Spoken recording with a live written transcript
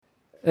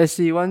As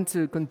we want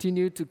to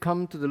continue to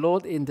come to the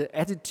Lord in the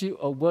attitude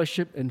of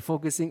worship and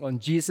focusing on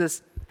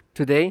Jesus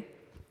today,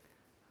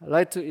 I'd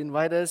like to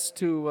invite us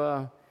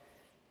to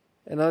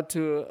not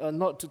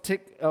to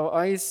take our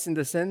eyes, in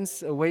the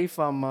sense, away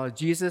from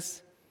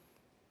Jesus,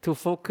 to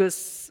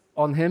focus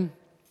on Him,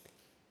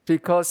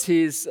 because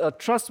He's a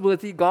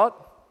trustworthy God.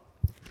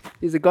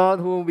 He's a God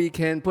whom we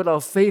can put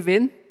our faith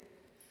in.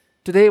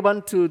 Today, I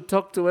want to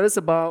talk to us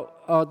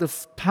about the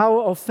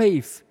power of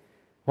faith.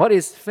 What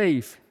is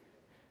faith?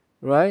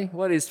 Right?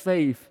 What is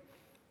faith?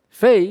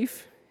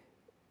 Faith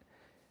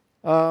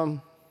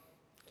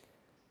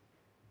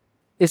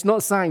is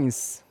not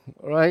science,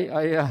 right?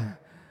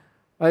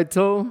 I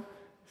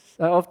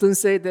often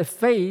say that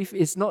faith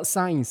is not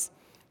science.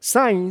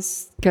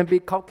 Science can be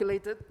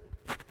calculated,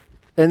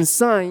 and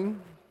science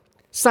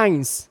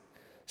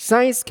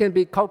can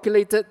be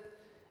calculated,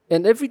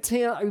 and every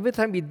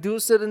time we do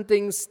certain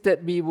things,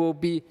 that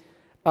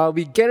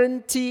we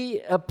guarantee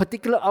a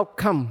particular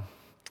outcome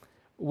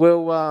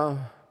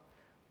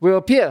will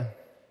appear.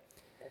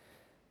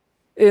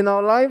 In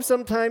our lives,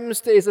 sometimes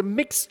there is a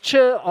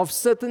mixture of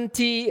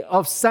certainty,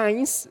 of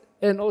science,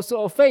 and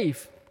also of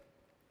faith.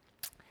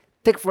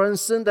 Take, for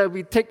instance, that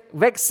we take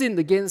vaccine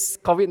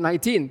against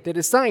COVID-19. That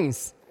is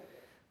science.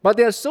 But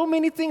there are so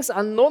many things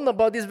unknown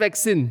about this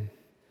vaccine.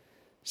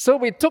 So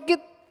we took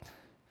it.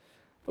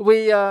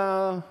 We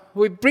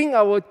bring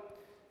our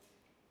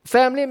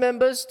family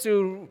members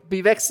to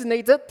be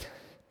vaccinated.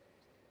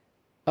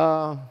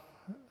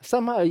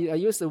 Somehow I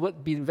use the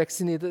word "be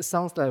vaccinated."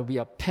 Sounds like we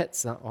are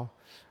pets, or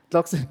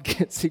dogs and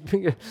cats. We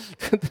bring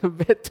the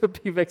vet to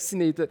be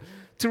vaccinated.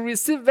 To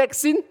receive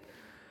vaccine,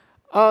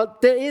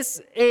 there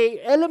is an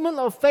element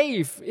of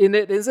faith in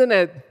it, isn't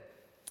it?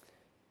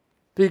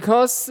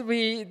 Because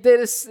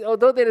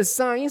although there is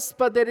science,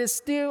 but there is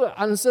still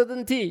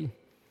uncertainty.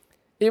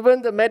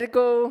 Even the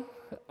medical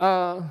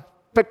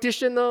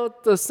practitioner,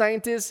 the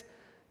scientists,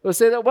 will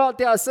say that, well,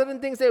 there are certain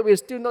things that we're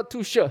still not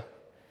too sure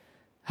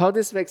how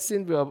this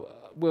vaccine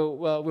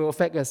will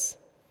affect us.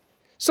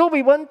 So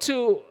we want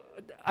to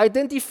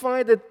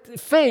identify that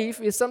faith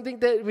is something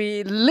that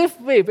we live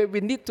with, and we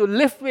need to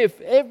live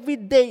with every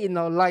day in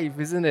our life,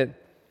 isn't it?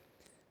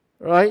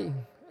 Right?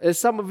 As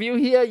some of you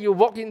here, you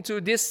walk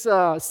into this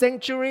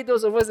sanctuary,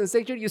 those of us in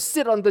sanctuary, you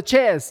sit on the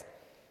chairs.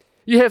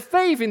 You have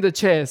faith in the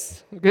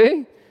chairs,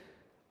 okay?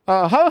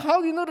 How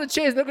do you know the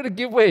chair is not going to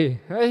give way,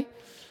 right?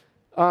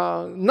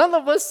 None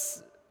of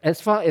us,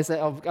 as far as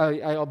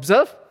I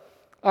observe,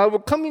 will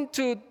come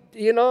into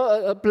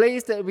a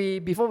place that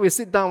before we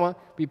sit down,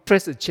 we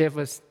press the chair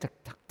first.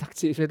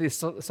 See if it is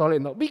solid or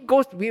not.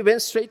 We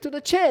went straight to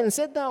the chair and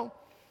sat down.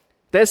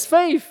 That's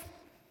faith.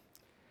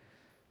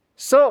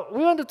 So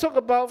we want to talk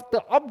about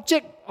the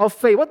object of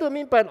faith. What do I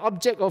mean by an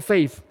object of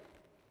faith?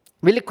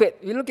 Really quick,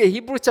 we look at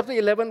Hebrews chapter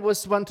 11,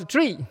 verse 1 to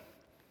 3.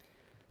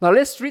 Now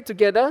let's read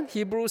together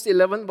Hebrews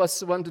 11,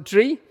 verse 1 to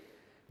 3.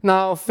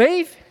 Now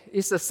faith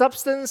is the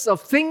substance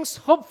of things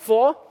hoped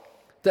for,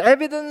 the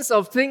evidence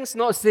of things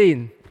not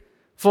seen.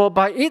 For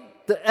by it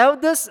the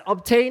elders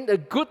obtained a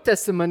good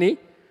testimony.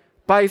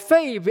 By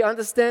faith we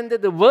understand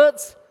that the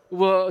words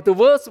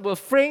were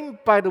framed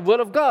by the word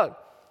of God,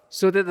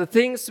 so that the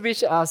things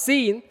which are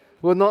seen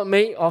were not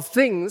made of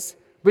things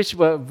which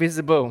were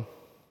visible.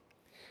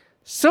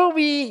 So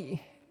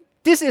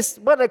this is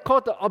what I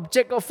call the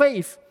object of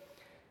faith.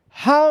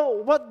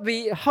 How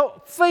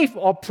faith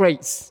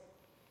operates.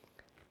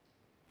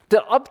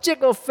 The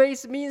object of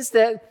faith means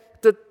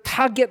that the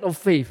target of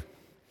faith.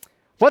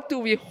 What do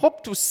we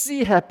hope to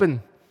see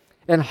happen,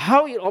 and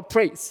how it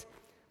operates?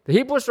 The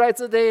Hebrews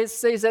writer there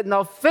says that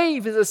now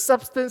faith is the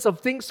substance of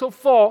things hoped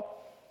for,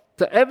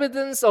 the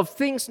evidence of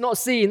things not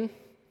seen.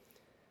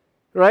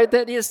 Right?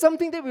 That is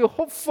something that we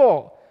hope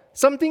for,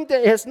 something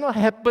that has not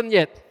happened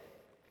yet.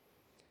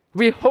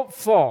 We hope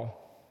for.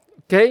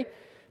 Okay?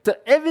 The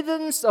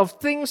evidence of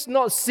things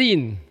not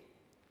seen.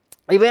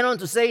 He went on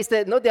to say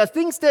that there are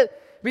things that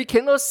we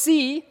cannot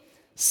see,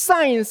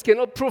 science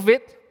cannot prove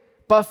it,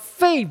 but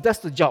faith does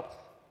the job.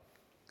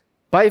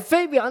 By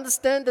faith, we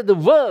understand that the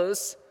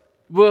words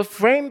were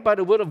framed by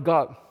the word of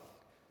God,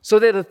 so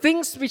that the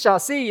things which are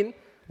seen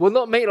were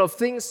not made of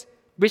things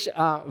which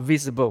are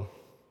visible.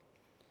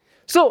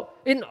 So,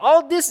 in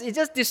all this, it's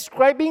just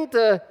describing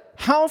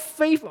how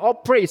faith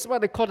operates, what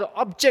they call the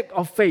object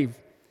of faith.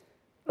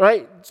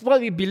 Right? It's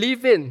what we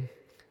believe in.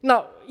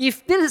 Now,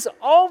 if this is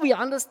all we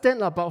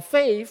understand about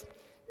faith,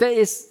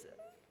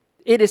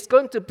 it is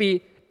going to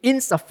be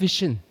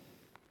insufficient.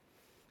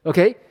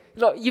 Okay?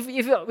 Look, if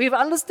we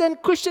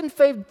understand Christian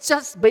faith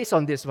just based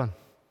on this one.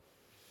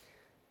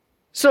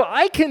 So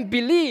I can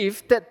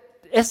believe that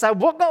as I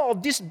walk out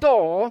of this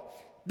door,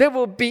 there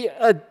will be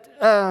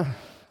a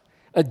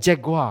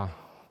jaguar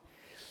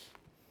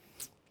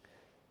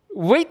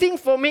waiting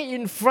for me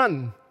in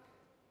front.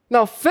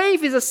 Now,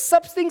 faith is a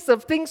substance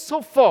of things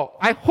hoped for.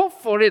 I hope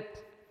for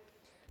it.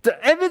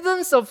 The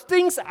evidence of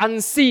things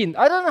unseen.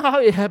 I don't know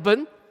how it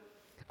happened.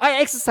 I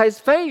exercise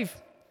faith.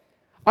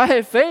 I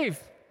have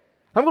faith.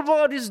 I'm going to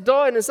walk out this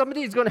door and then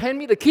somebody is going to hand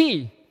me the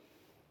key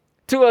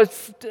to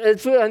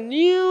a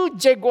new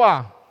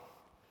Jaguar.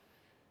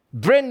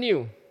 brand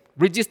new,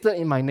 registered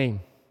in my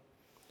name.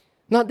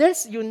 Now,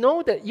 you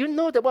know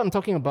that what I'm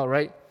talking about,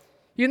 right?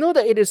 You know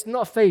that it is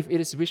not faith, it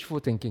is wishful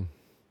thinking.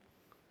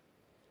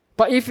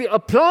 But if you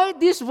apply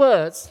these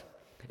words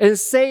and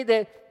say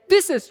that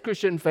this is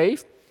Christian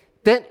faith,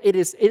 then it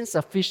is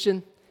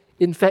insufficient.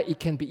 In fact, it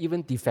can be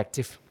even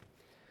defective.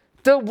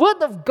 The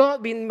Word of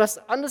God, we must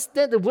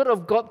understand the Word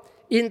of God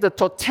in the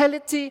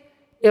totality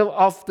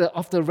of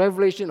the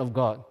revelation of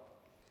God.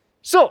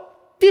 So,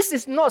 this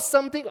is not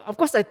something, of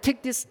course, I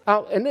take this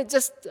out and then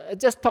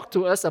just talk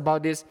to us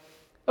about this.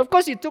 Of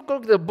course, you took a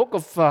look at the book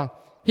of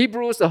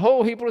Hebrews, the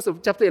whole Hebrews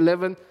of chapter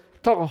 11,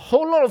 talk a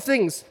whole lot of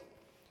things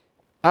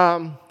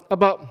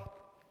about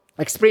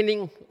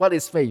explaining what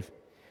is faith.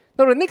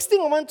 Now, the next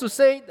thing I want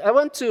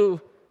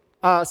to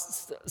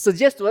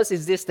suggest to us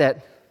is this,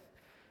 that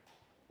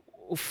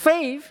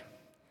faith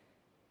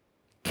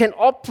can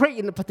operate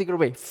in a particular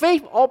way.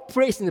 Faith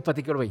operates in a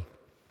particular way.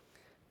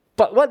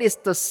 But what is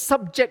the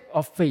subject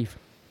of faith?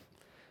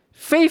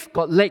 Faith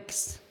got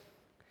legs.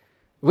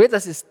 Where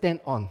does it stand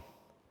on?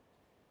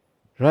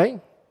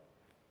 Right?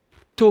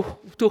 To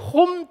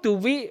whom do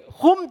we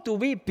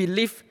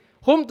believe,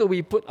 whom do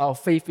we put our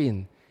faith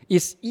in,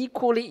 is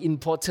equally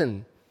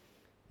important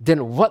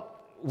than what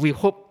we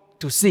hope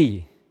to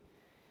see.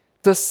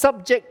 The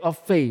subject of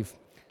faith.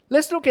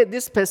 Let's look at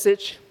this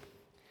passage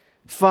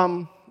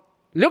from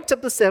Luke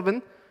chapter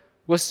 7,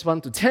 verse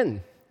 1 to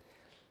 10.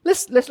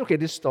 Let's look at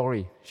this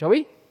story, shall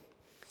we?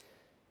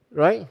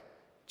 Right?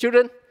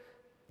 Children,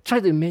 try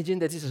to imagine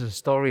that this is a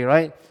story,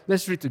 right?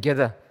 Let's read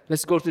together.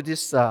 Let's go through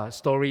this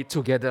story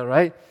together,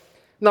 right?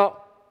 Now,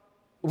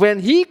 when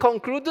he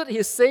concluded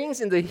his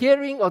sayings in the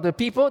hearing of the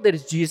people, that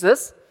is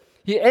Jesus,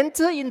 he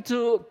entered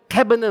into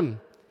Capernaum.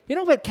 You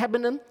know where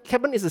Capernaum?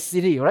 Capernaum is a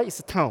city, right? It's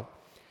a town.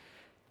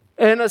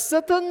 And a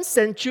certain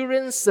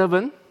centurion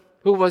servant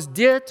who was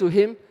dear to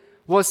him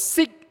was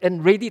sick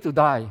and ready to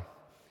die.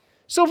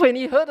 So when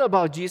he heard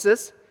about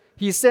Jesus,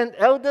 he sent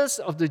elders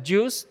of the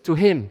Jews to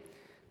him,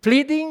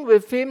 pleading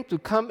with him to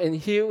come and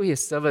heal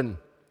his servant.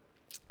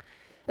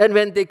 And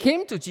when they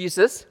came to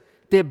Jesus,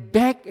 they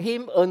begged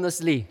him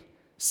earnestly,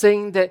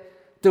 saying that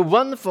the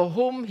one for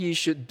whom he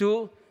should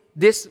do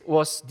this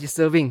was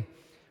deserving,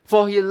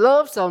 for he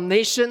loves our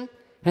nation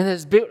and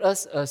has built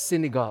us a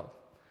synagogue.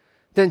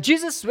 Then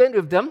Jesus went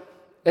with them,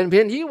 and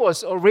when he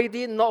was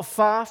already not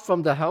far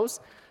from the house,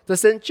 the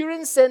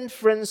centurion sent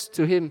friends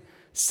to him,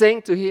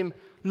 saying to him,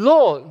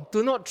 Lord,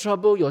 do not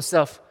trouble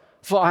yourself,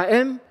 for I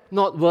am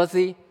not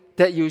worthy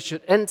that you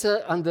should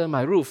enter under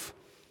my roof.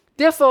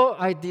 Therefore,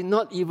 I did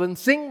not even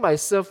think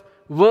myself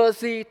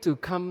worthy to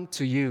come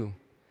to you.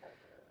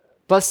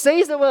 But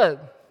say the word,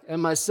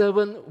 and my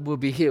servant will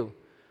be healed.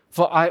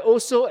 For I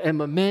also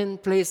am a man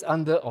placed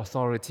under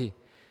authority,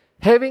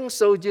 having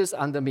soldiers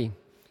under me.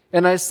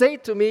 And I say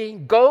to me,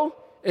 go,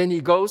 and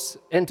he goes,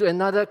 and to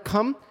another,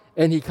 come,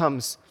 and he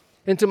comes.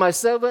 And to my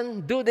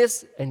servant, do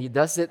this, and he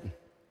does it.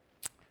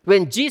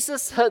 When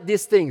Jesus heard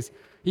these things,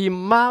 he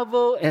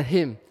marveled at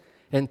him,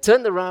 and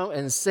turned around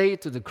and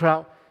said to the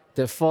crowd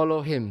that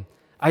followed him,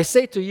 I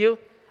say to you,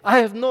 I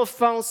have not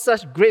found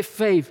such great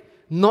faith,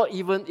 not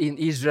even in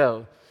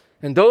Israel.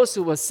 And those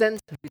who were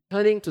sent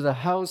returning to the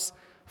house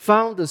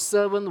found the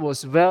servant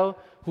was well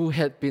who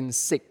had been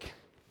sick.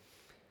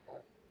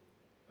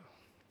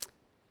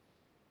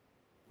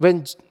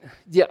 When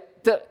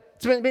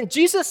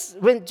Jesus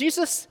in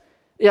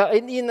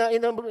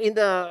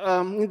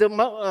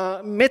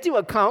the Matthew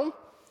account,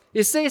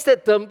 it says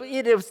that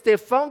they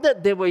found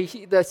that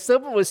the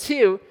servant was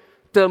healed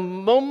the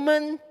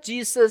moment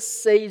Jesus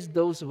says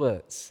those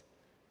words.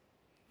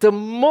 The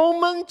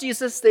moment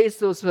Jesus says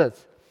those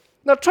words.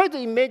 Now try to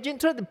imagine,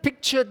 try to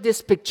picture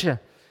this picture.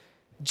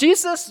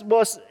 Jesus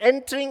was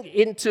entered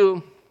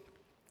into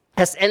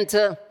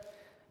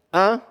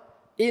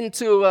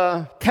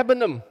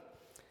Capernaum.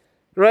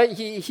 Right?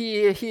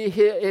 He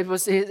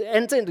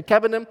entered into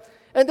Capernaum,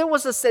 and there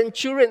was a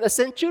centurion. A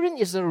centurion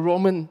is a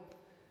Roman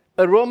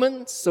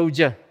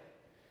soldier.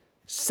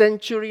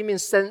 Century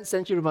means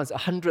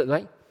 100,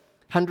 right?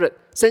 100.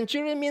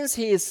 Centurion means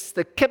he is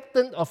the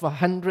captain of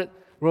 100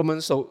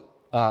 Roman soldiers,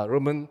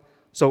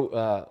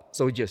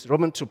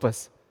 Roman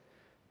troopers.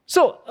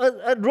 So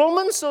a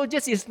Roman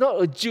soldiers is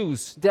not a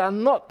Jews. They are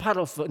not part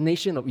of a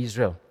nation of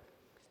Israel.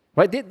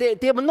 Right?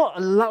 They were not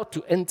allowed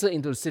to enter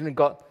into the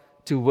synagogue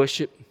to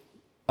worship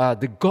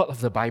the God of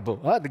the Bible,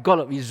 the God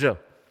of Israel.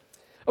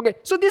 Okay,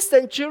 so this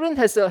centurion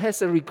has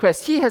a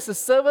request. He has a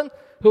servant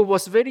who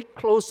was very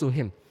close to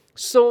him,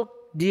 so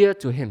dear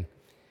to him,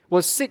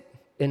 was sick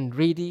and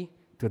ready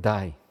to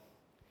die.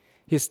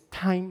 His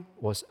time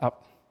was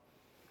up.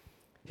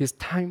 His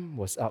time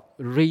was up,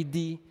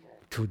 ready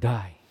to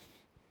die.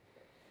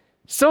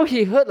 So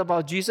he heard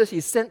about Jesus. He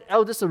sent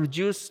elders of the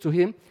Jews to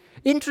him.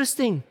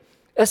 Interesting,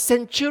 a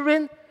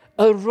centurion,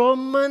 a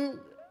Roman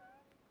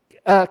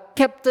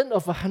captain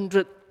of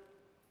 100,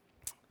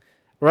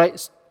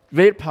 right?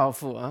 Very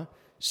powerful,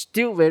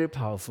 still very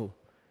powerful,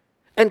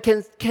 and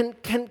can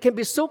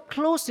be so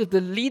close with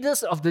the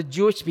leaders of the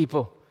Jewish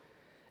people,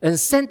 and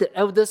send the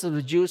elders of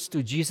the Jews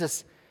to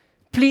Jesus,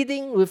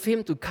 pleading with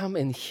him to come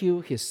and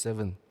heal his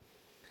servant.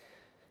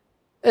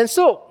 And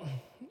so,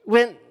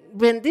 when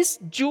these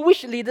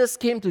Jewish leaders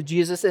came to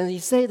Jesus and he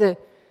said that,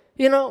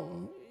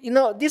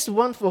 this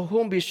one for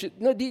whom we should,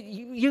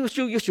 you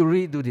should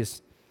really do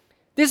this.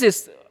 This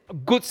is a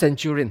good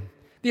centurion.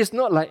 This is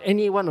not like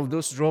any one of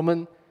those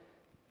Romans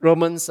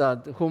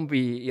whom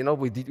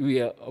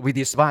we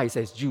despise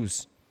as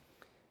Jews.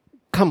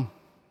 Come,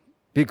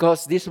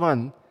 because this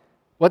one,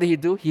 what did he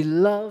do? He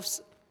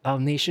loves our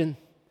nation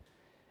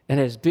and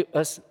has built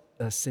us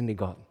a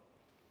synagogue.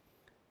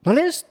 Now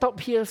let's stop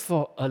here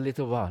for a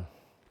little while.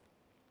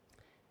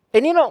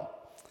 And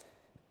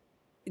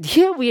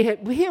here we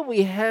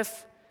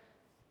have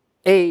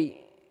a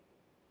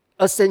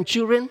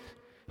centurion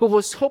who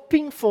was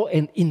hoping for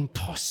an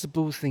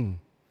impossible thing,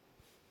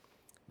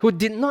 who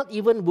did not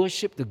even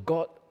worship the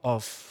God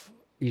of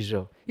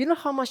Israel. You know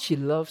how much he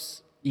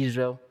loves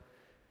Israel?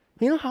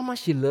 You know how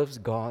much he loves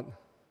God?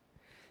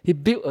 He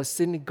built a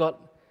synagogue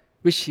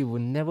which he will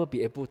never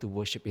be able to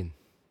worship in.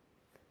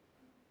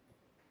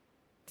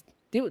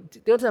 The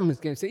other time I'm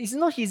going to say,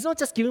 he's not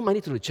just giving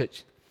money to the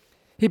church.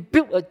 He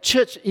built a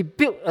church, he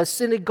built a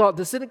synagogue.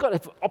 The synagogue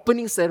had an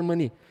opening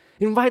ceremony.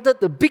 Invited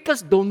the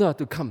biggest donor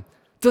to come.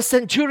 The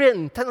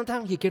centurion,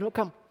 time he cannot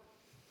come.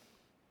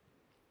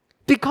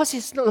 Because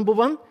he's not, number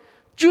one,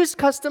 Jewish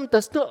custom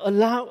does not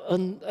allow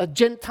a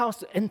Gentiles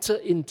to enter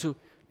into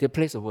their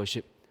place of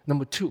worship.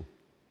 Number two,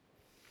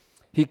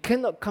 he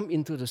cannot come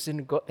into the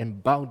synagogue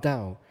and bow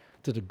down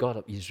to the God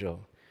of Israel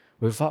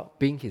without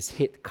being his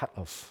head cut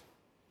off.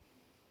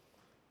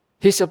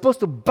 He's supposed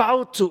to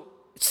bow to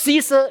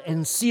Caesar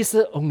and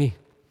Caesar only.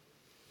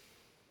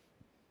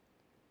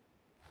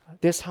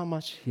 That's how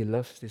much he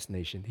loves this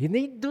nation. He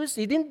didn't do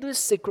it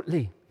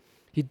secretly.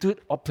 He did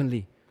it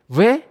openly.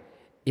 Where?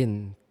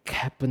 In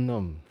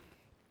Capernaum.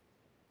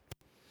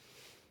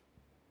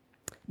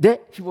 There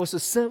he was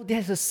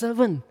there's a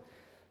servant.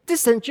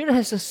 This centurion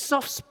has a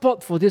soft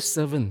spot for this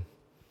servant.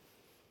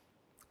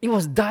 He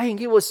was dying.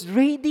 He was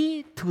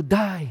ready to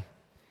die.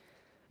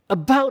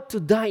 About to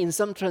die in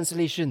some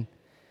translation.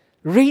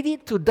 Ready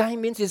to die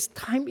means his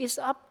time is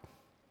up.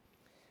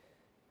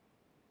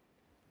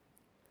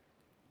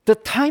 The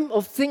time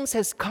of things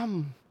has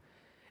come.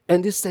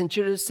 And this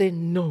centurion said,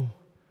 no,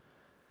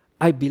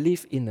 I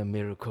believe in a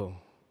miracle.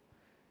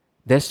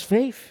 There's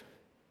faith.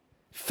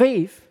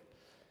 Faith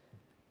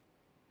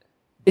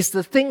is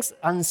the things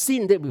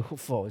unseen that we hope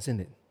for, isn't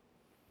it?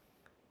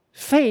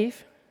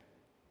 Faith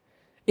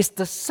is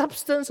the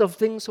substance of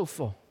things hoped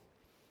for.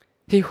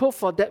 He hoped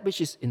for that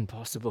which is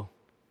impossible.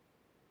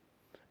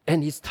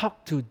 And he's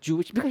talked to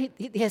Jewish, because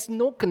he has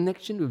no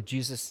connection with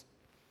Jesus.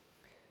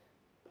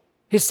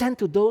 He sent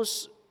to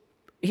those,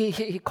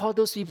 he called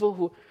those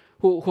people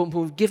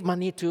who give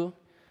money to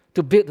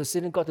build the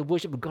synagogue, to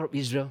worship the God of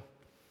Israel.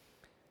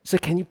 So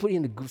can you put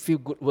in a few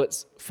good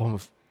words for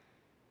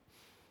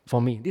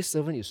me? This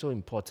servant is so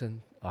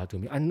important to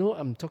me. I know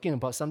I'm talking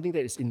about something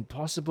that is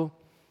impossible,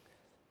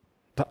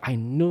 but I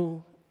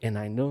know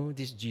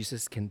this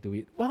Jesus can do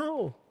it.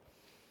 Wow!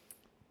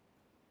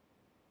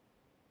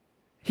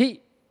 He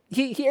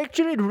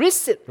actually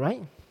risked it,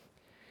 right?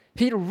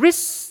 He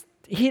risked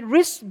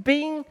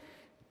being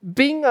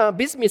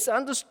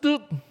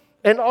misunderstood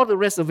and all the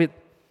rest of it.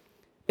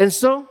 And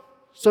so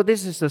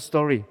this is the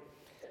story.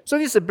 So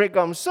this is a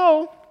breakdown.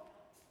 So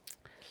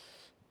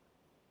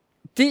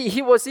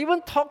he was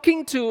even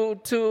talking to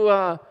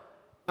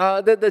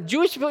the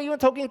Jewish people, even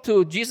talking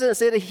to Jesus and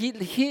said that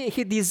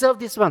he deserved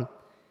this one.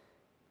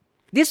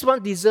 This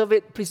one deserved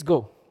it, please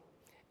go.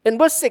 And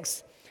verse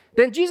 6,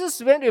 then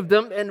Jesus went with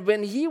them, and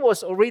when he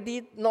was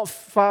already not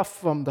far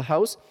from the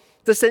house,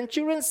 the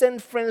centurion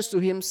sent friends to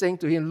him, saying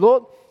to him,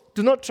 Lord,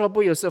 do not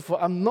trouble yourself,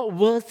 for I'm not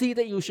worthy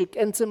that you should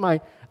enter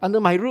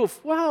under my roof.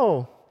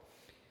 Wow.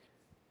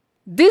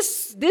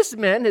 This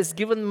man has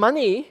given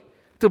money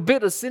to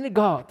build a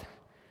synagogue.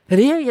 And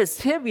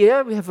here we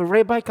have a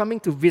rabbi coming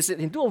to visit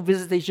him, do a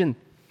visitation.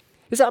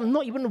 He said, I'm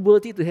not even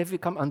worthy to have you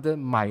come under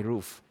my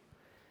roof.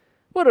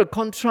 What a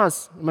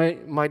contrast,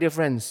 my dear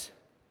friends.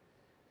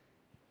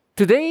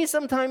 Today,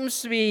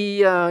 sometimes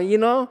we,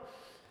 the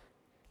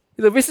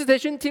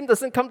visitation team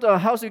doesn't come to our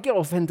house, we get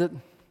offended.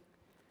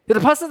 If the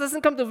pastor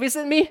doesn't come to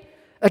visit me,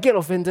 I get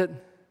offended.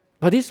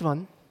 But this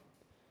one,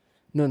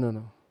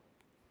 no.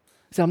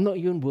 So I'm not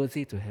even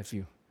worthy to have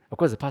you. Of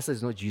course, the pastor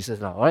is not Jesus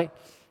now, right?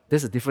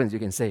 There's a difference you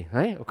can say,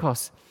 right? Of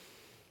course.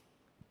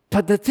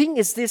 But the thing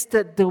is this,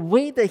 that the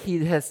way that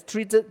he has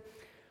treated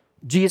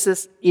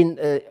Jesus in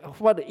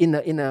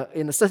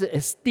such an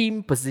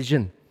esteemed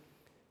position,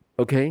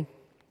 okay?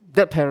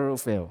 That parallel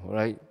fell,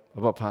 right?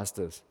 About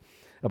pastors,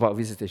 about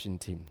visitation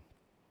team.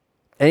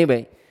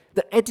 Anyway,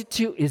 the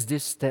attitude is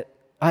this, that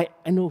I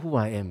know who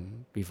I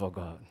am before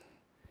God.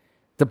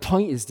 The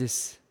point is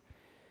this.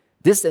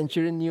 This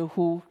centurion knew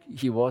who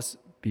he was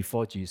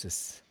before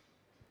Jesus.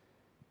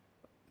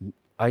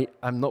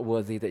 I'm not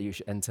worthy that you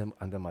should enter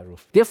under my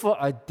roof. Therefore,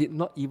 I did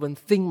not even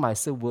think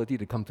myself worthy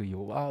to come to you.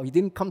 Wow, he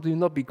didn't come to you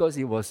not because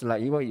he was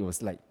like,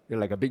 you're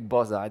like a big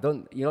boss.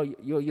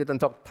 You don't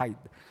talk tight.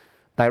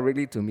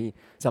 directly to me.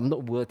 So I'm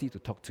not worthy to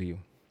talk to you.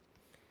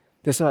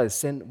 That's why I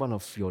sent one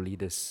of your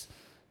leaders.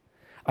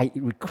 I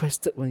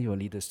requested one of your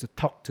leaders to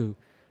talk to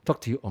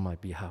you on my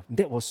behalf.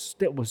 That was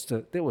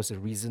the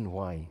reason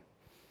why.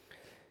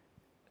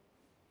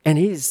 And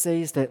he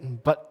says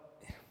that, but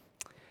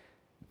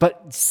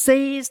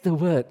says the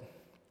word,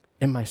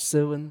 and my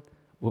servant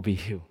will be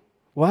healed.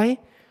 Why?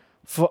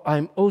 For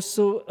I'm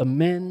also a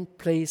man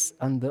placed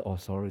under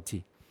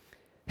authority,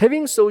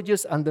 having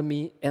soldiers under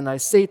me, and I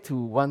say to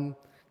one,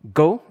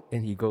 go,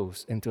 and he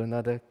goes, and to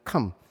another,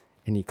 come,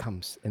 and he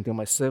comes, and to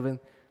my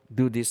servant,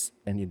 do this,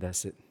 and he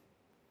does it.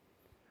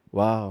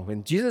 Wow,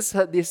 when Jesus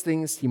heard these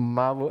things, he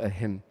marveled at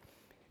him,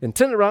 and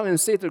turned around and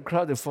said to the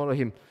crowd that followed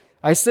him,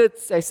 I say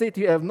to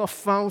you, I have not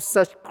found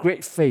such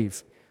great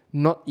faith,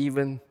 not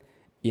even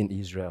in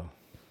Israel.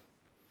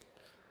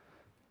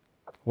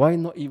 Why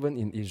not even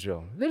in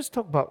Israel?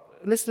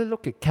 Let's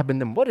look at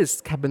Capernaum. What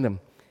is Capernaum?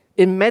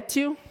 In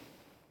Matthew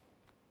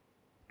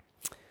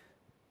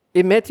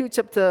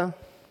chapter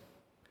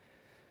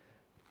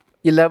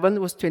 11,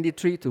 verse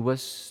 23 to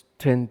verse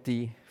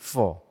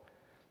 24.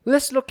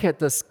 Let's look at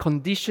the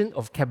condition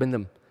of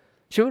Capernaum.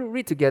 Shall we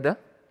read together?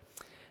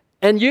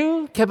 And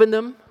you,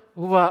 Capernaum,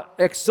 who are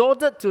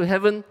exalted to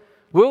heaven,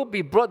 will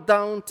be brought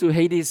down to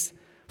Hades.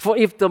 For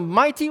if the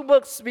mighty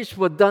works which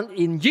were done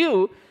in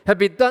you had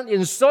been done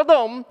in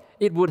Sodom,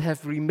 it would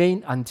have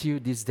remained until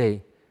this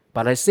day.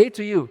 But I say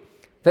to you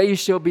that it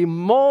shall be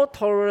more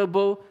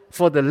tolerable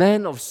for the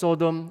land of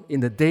Sodom in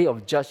the day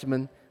of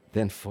judgment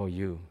than for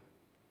you.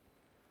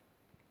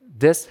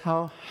 That's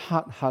how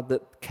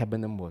hard-hearted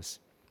Capernaum was.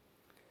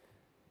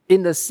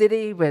 In the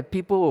city where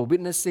people were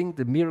witnessing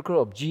the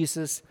miracle of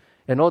Jesus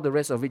and all the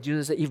rest of it,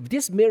 Jesus said, if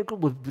this miracle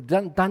would be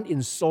done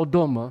in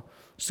Sodom,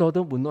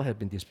 Sodom would not have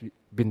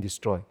been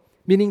destroyed.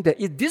 Meaning that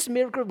if this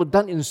miracle were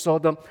done in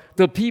Sodom,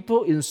 the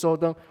people in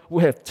Sodom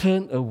would have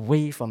turned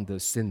away from the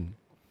sin.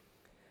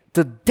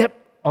 The depth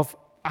of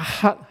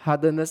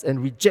hard-heartedness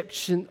and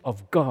rejection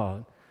of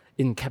God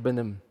in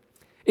Capernaum,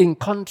 in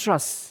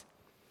contrast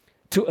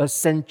to a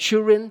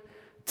centurion,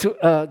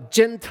 to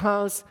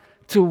Gentiles,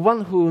 to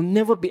one who will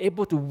never be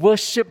able to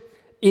worship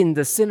in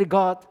the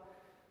synagogue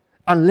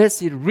unless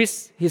he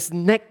risks his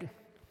neck,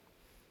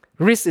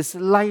 risks his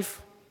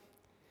life,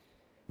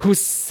 who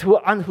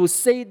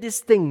say these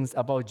things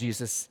about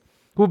Jesus,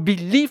 who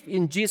believe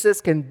in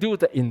Jesus can do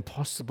the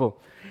impossible,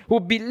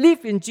 who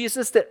believe in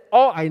Jesus that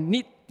all I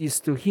need is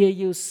to hear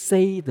you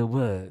say the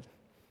word,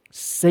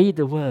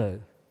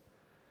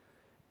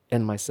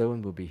 and my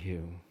servant will be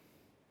healed.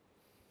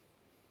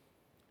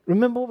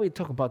 Remember when we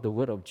talk about the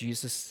word of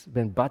Jesus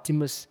when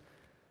Bartimaeus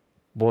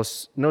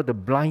was, the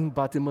blind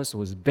Bartimaeus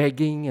was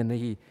begging and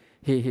he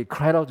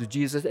cried out to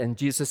Jesus and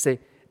Jesus said,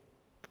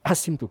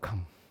 ask him to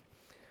come.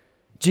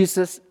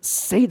 Jesus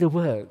say the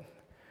word.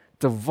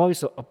 The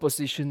voice of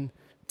opposition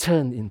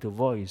turned into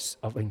voice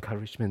of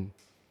encouragement.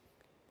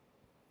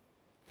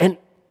 And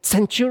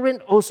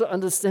centurion also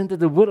understand that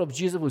the word of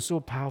Jesus was so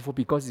powerful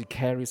because it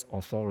carries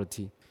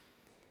authority.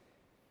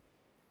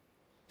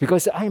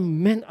 Because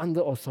I'm man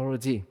under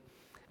authority.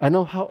 I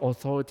know how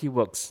authority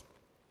works.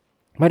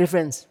 My dear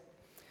friends,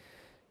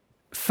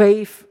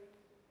 faith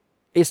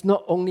is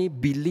not only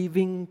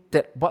believing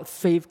that what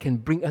faith can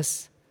bring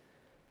us.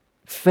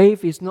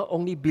 Faith is not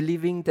only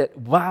believing that,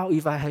 wow,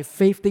 if I have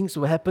faith, things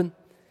will happen.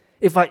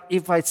 If I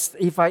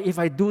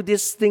do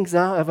these things,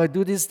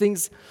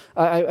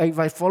 if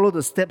I follow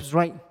the steps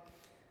right,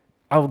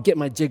 I will get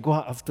my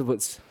Jaguar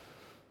afterwards.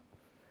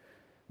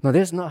 No,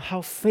 that's not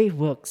how faith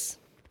works.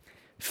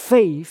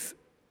 Faith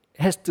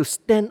has to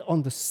stand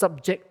on the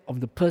subject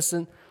of the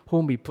person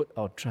whom we put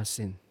our trust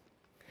in.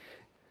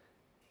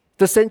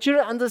 The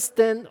centurion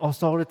understands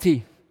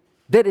authority.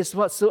 That is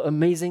what's so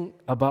amazing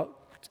about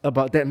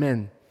that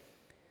man.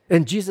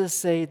 And Jesus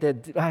said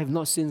that I have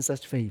not seen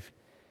such faith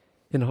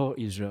in the whole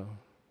Israel.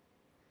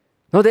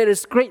 Now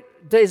there's great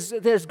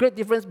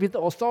difference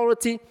between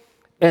authority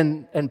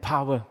and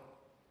power.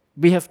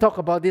 We have talked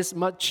about this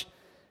much,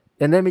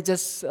 and let me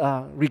just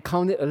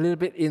recount it a little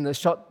bit in the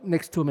short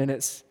next 2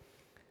 minutes.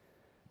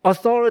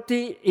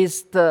 Authority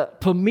is the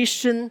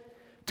permission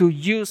to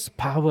use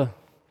power.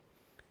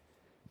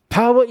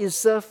 Power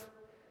itself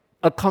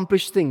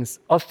accomplishes things.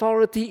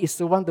 Authority is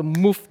the one to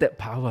move that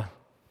power.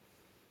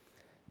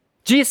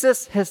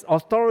 Jesus has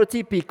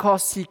authority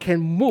because he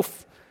can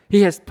move.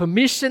 He has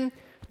permission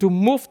to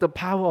move the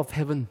power of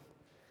heaven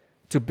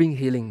to bring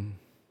healing.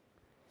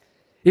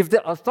 If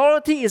the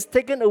authority is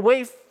taken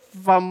away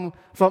from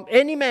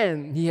any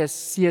man, he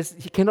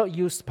cannot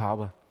use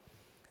power.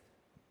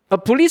 A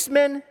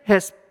policeman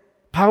has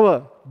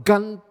power,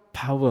 gun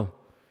power,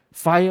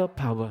 fire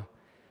power,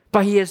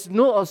 but he has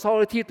no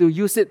authority to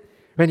use it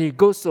when he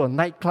goes to a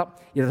nightclub.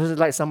 He doesn't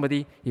like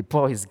somebody, he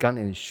pulls his gun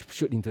and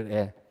shoot into the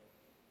air.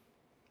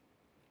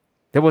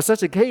 There was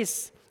such a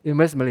case in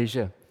West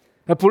Malaysia.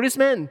 A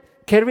policeman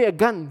carried a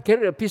gun,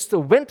 carried a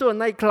pistol, went to a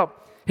nightclub.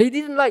 He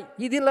didn't like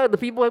the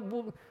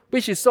people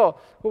which he saw,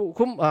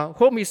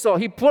 whom he saw.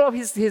 He pulled out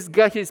his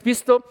gun, his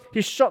pistol,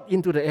 he shot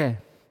into the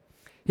air.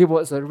 He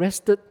was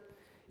arrested,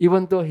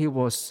 even though he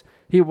was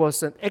He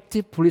was an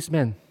active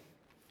policeman.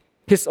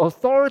 His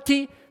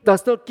authority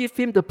does not give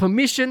him the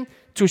permission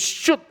to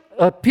shoot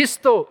a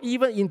pistol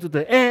even into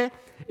the air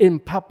in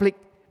public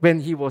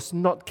when he was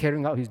not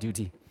carrying out his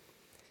duty.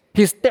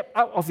 He stepped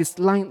out of his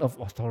line of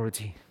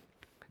authority.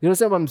 You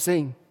understand what I'm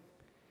saying?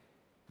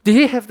 Did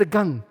he have the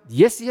gun?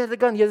 Yes, he had the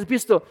gun. He had the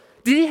pistol.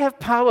 Did he have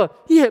power?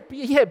 He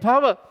had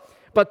power.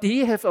 But did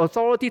he have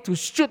authority to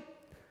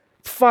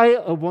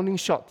fire a warning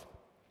shot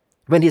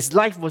when his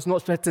life was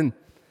not threatened,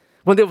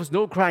 when there was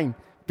no crime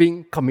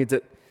being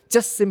committed,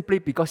 just simply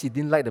because he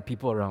didn't like the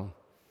people around?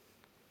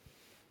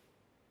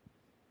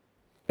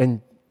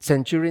 And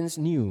centurions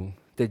knew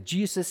that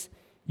Jesus,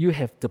 you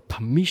have the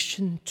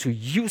permission to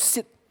use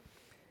it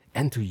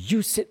and to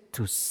use it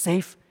to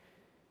save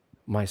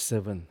my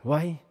servant.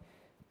 Why?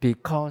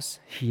 Because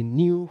he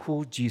knew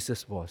who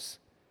Jesus was.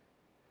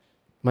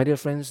 My dear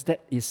friends,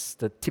 that is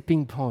the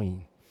tipping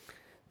point.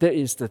 That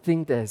is the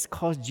thing that has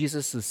caused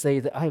Jesus to say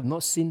that I have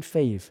not seen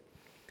faith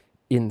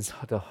in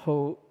the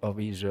whole of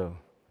Israel.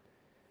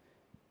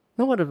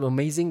 Now, what an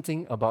amazing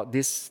thing about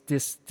this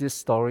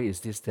story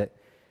is this, that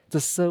the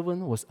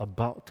servant was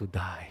about to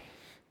die.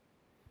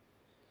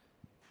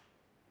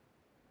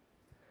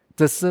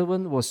 The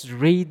servant was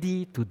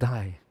ready to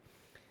die.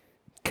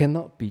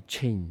 Cannot be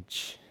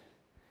changed.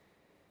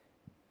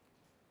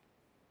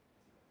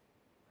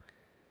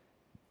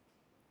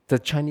 The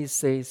Chinese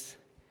says,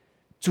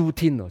 注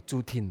定了,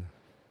 注定了.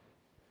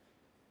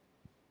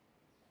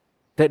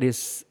 That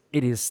is,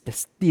 it is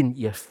destined,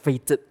 you are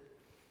fated.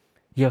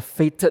 You are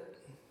fated.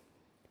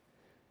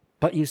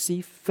 But you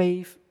see,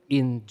 faith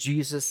in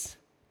Jesus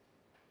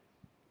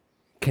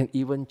can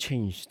even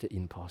change the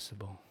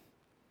impossible.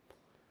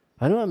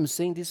 I know I'm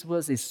saying this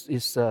verse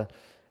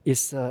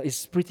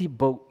is pretty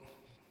bold,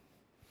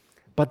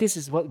 but this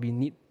is what we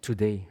need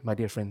today, my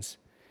dear friends.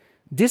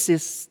 This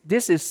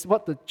is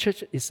what the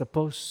church is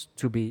supposed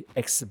to be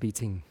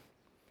exhibiting.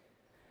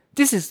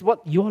 This is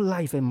what your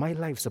life and my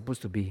life is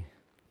supposed to be.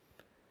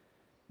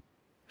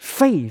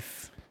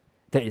 Faith,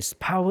 there is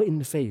power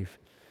in faith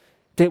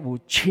that will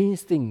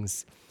change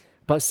things.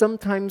 But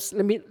sometimes,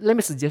 let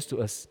me suggest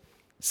to us,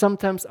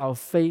 sometimes our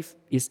faith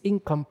is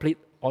incomplete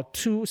or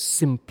too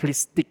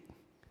simplistic.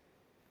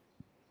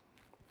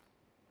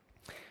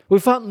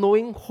 Without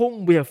knowing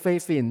whom we have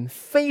faith in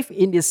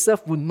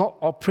itself will not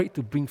operate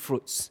to bring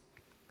fruits.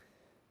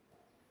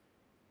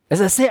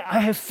 As I say, I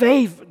have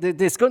faith that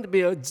there's going to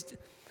be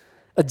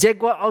a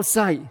jaguar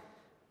outside.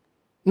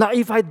 Now,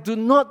 if I do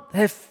not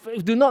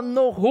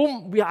know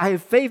whom I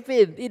have faith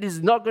in, it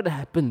is not going to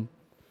happen.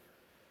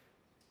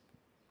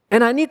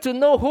 And I need to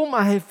know whom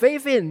I have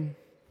faith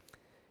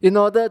in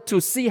order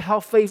to see how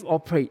faith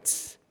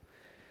operates.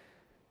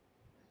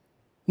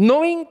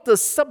 Knowing the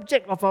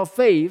subject of our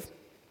faith,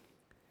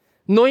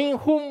 knowing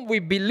whom we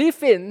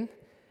believe in,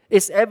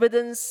 is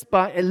evidenced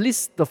by at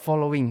least the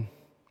following.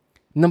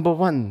 Number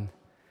one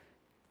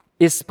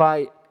is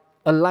by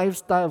a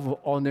lifestyle of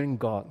honoring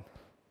God.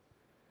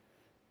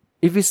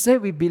 If we say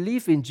we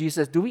believe in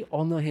Jesus, do we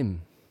honor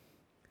Him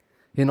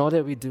in all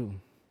that we do?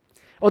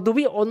 Or do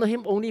we honor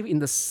Him only in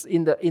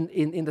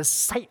the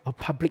sight of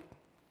public,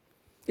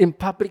 in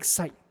public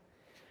sight?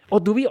 Or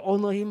do we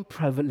honor Him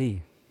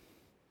privately?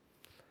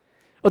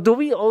 Or do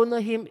we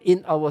honor Him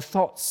in our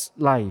thoughts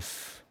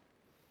life?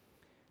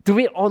 Do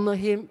we honor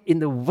Him in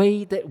the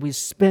way that we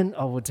spend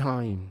our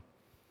time?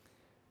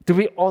 Do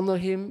we honor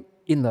Him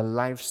in the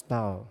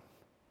lifestyle?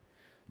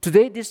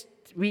 Today,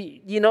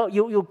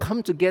 you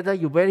come together,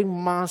 you're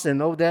wearing masks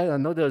and all that. I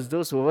know there's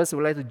those of us who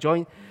would like to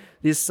join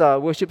this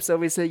worship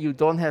service. You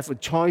don't have a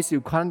choice.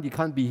 You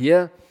can't be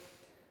here.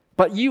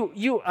 But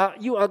you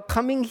are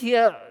coming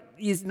here.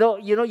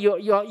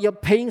 You're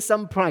paying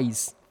some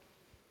price.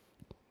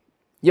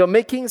 You're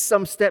making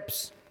some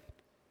steps.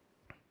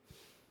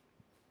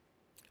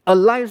 A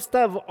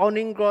lifestyle of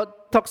honoring God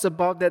talks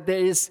about that there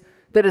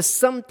is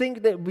something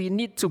that we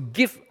need to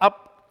give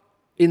up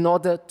in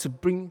order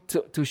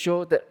to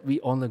show that we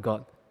honor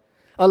God.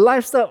 A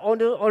lifestyle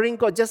of honoring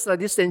God, just like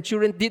this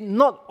centurion, did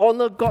not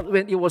honor God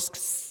when it was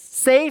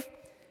safe,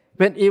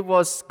 when it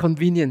was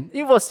convenient.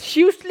 It was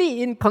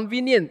hugely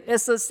inconvenient.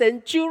 As a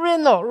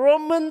centurion,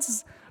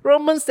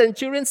 Roman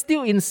centurion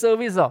still in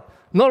service,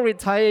 not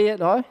retired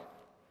yet.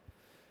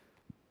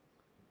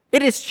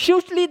 It is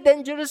hugely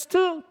dangerous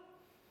too.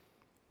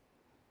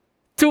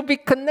 To be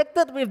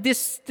connected with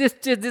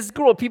this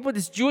group of people,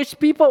 these Jewish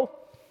people.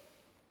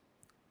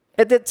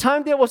 At that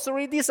time, there was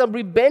already some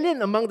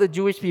rebellion among the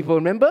Jewish people,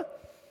 remember?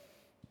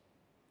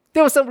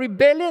 There was some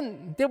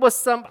rebellion. There was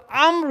some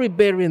armed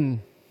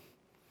rebellion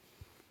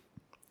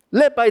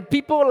led by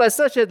people like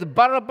such as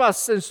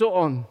Barabbas and so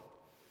on.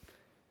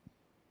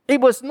 It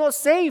was not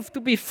safe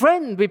to be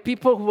friends with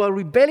people who are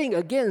rebelling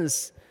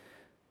against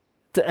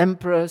the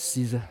Emperor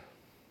Caesar.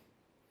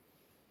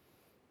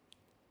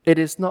 It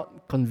is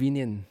not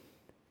convenient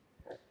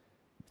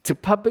to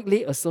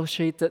publicly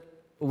associate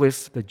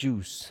with the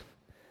Jews,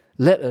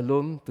 let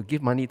alone to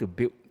give money to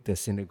build the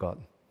synagogue.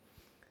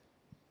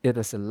 It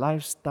is a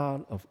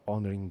lifestyle of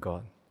honoring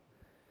God.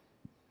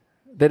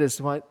 That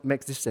is what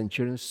makes this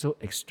centurion so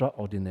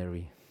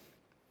extraordinary.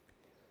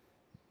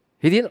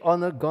 He didn't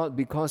honor God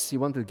because he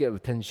wanted to get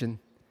attention.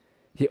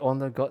 He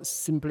honored God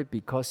simply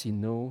because he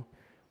knew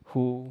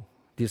who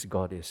this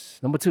God is.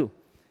 Number 2,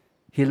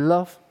 he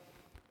loved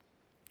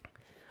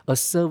a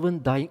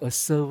servant dying. A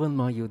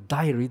servant, you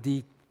die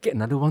already, get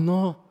another one,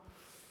 no.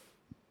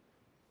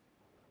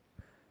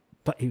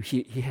 But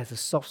he has a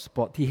soft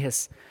spot.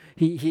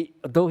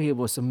 Though he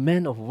was a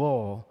man of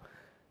war,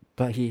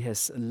 but he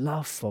has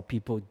love for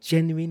people,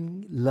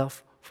 genuine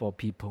love for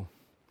people.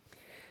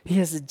 He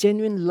has a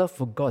genuine love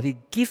for God. He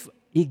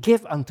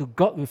gave unto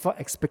God without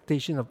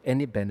expectation of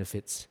any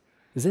benefits.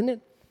 Isn't it?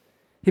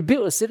 He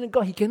built a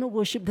synagogue. He cannot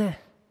worship there.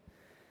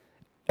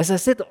 As I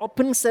said, the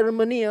opening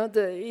ceremony,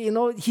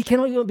 he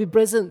cannot even be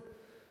present.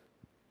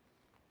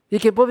 He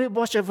can probably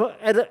watch at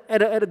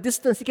a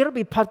distance. He cannot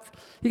be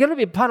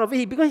part of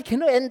it because he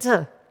cannot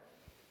enter.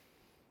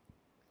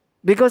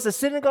 Because the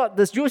synagogue,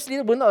 the Jewish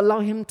leader will not allow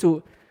him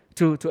to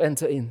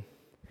enter in.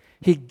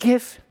 He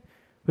gave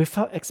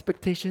without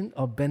expectation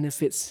of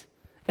benefits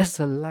as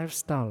a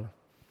lifestyle.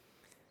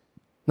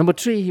 Number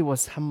 3, he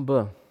was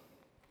humble.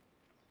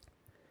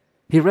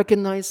 He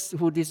recognized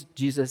who this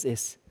Jesus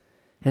is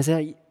and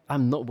said,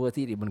 I'm not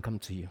worthy to even come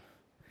to you.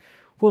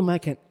 Who am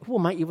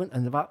I even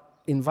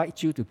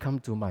invite you to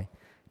come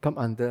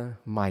under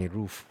my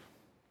roof?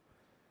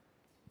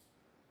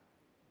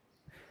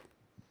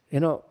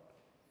 The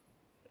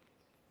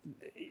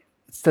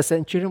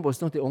centurion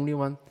was not the only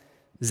one.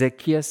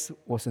 Zacchaeus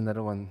was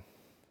another one.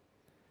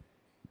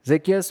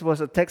 Zacchaeus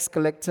was a tax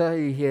collector.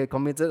 He had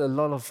committed a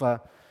lot of,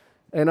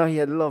 he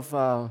had a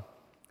lot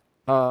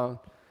of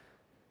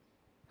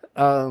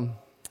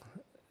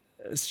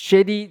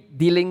shady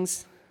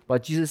dealings.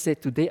 But Jesus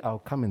said, today I'll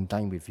come and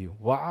dine with you.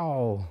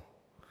 Wow.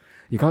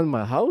 You come to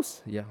my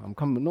house? Yeah, I'm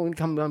coming. No one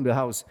come to your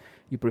house.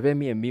 You prepare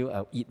me a meal,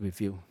 I'll eat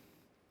with you.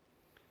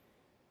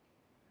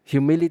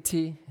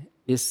 Humility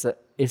is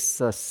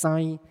a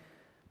sign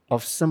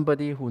of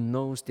somebody who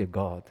knows their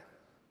God.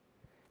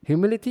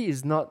 Humility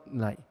is not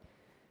like,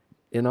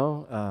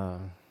 a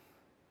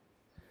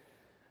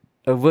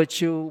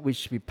virtue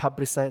which we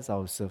publicize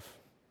ourselves.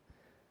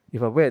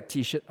 If I wear a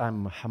t-shirt,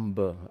 I'm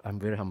humble. I'm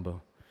very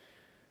humble.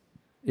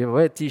 If I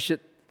wear a t-shirt,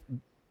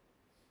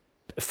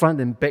 front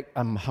and back,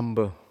 I'm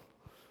humble.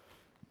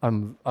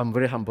 I'm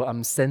very humble.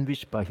 I'm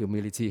sandwiched by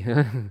humility.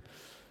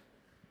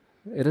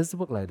 It doesn't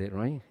work like that,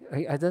 right?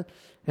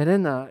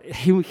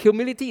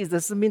 Humility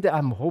doesn't mean that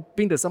I'm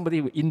hoping that somebody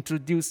will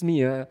introduce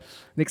me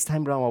next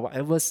time around or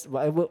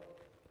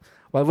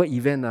whatever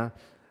event.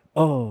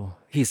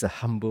 He's a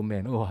humble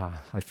man.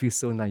 I feel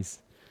so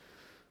nice.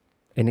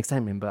 And next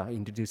time, remember,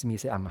 introduce me,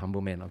 say, I'm a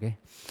humble man, okay?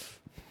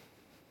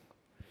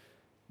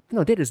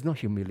 No, that is not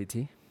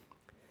humility.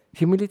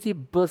 Humility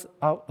births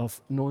out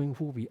of knowing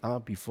who we are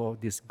before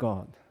this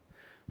God,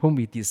 whom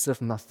we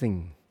deserve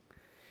nothing.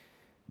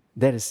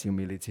 That is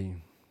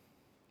humility.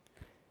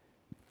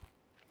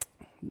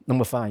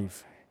 Number 4,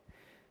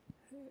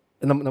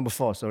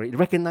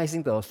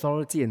 recognizing the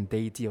authority and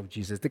deity of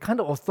Jesus. The kind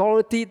of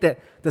authority that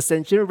the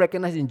centurion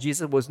recognized in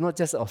Jesus was not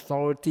just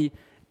authority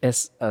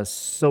as a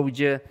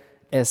soldier,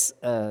 as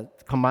a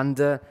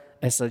commander,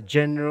 as a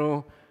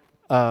general,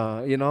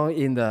 in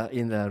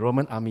the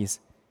Roman armies.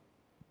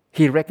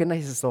 He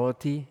recognized his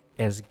authority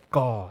as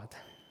God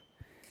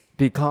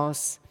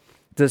because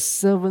the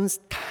servant's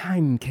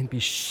time can be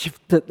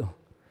shifted.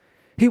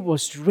 He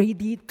was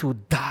ready to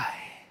die.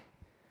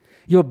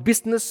 Your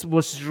business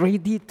was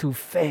ready to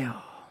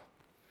fail.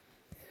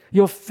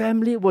 Your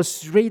family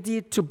was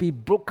ready to be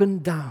broken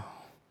down.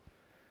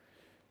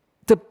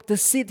 The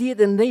city,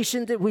 the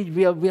nation that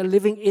we are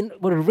living in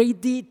were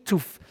ready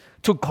to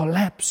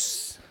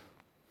collapse.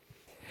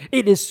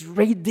 It is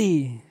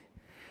ready.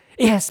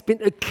 It has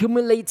been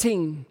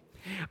accumulating.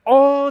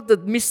 All the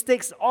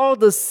mistakes, all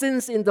the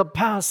sins in the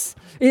past,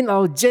 in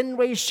our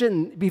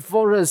generation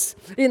before us,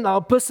 in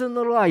our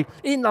personal life,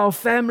 in our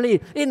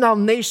family, in our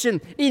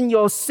nation, in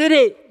your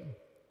city,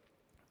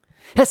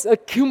 has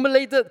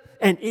accumulated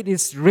and it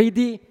is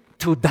ready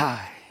to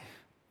die.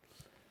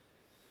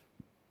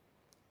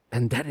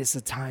 And that is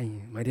the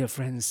time, my dear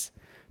friends.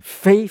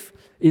 Faith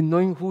in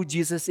knowing who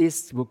Jesus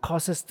is will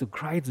cause us to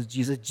cry to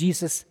Jesus,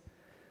 Jesus,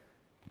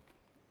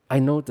 I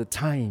know the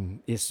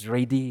time is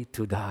ready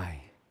to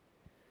die.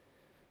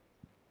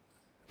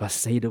 But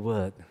say the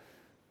word.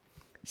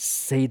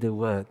 Say the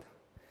word.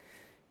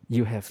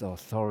 You have the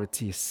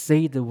authority.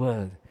 Say the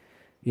word.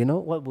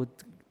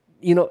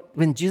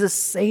 When Jesus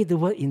say the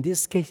word in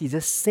this case, he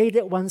just say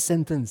that one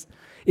sentence.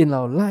 In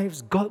our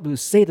lives, God will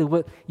say the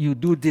word, you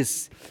do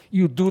this,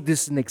 you do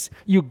this next,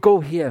 you go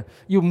here,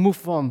 you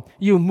move on,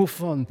 you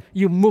move on,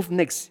 you move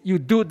next, you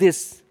do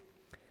this.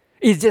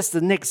 It's just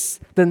the next,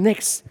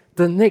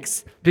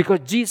 because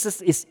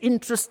Jesus is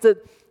interested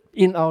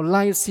in our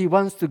lives. He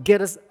wants to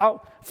get us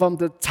out from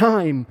the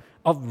time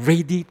of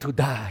ready to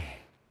die.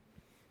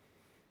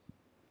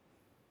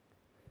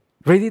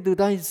 Ready to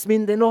die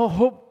means there's no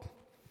hope.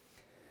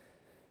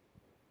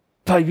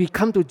 But we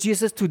come to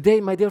Jesus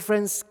today, my dear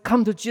friends,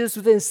 come to Jesus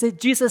today and say,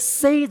 Jesus,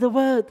 say the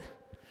word.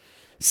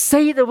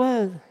 Say the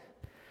word.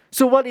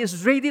 So what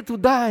is ready to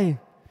die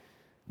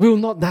will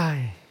not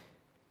die.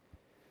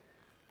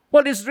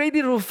 What is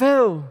ready to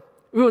fail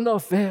will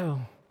not fail.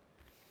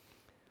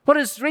 What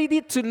is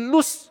ready to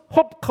lose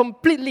hope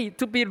completely,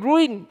 to be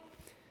ruined,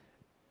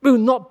 will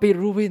not be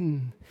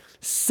ruined.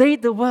 Say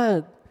the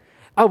word.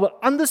 Our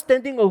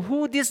understanding of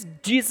who this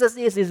Jesus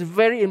is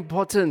very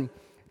important.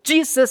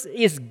 Jesus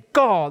is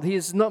God. He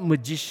is not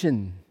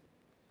magician.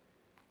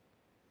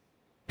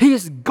 He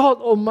is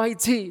God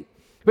Almighty.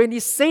 When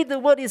He said the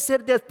word, He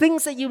said there are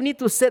things that you need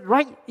to set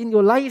right in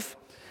your life.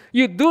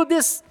 You do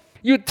this,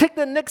 you take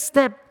the next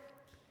step.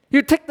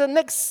 You take the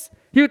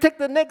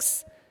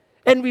next,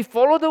 and we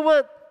follow the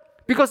word.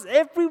 Because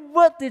every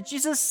word that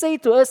Jesus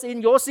said to us in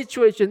your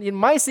situation, in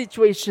my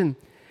situation,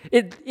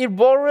 it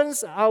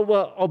warrants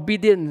our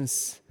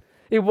obedience.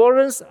 It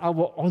warrants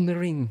our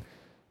honoring.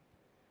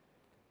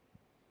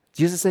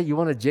 Jesus said, you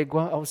want a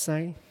jaguar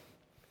outside?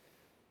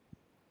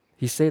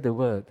 He said the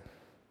word.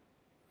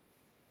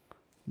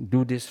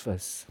 Do this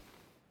first.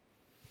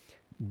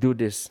 Do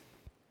this.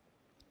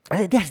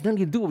 And that has nothing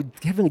to do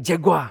with having a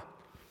jaguar.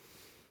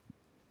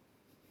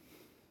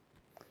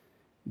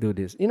 Do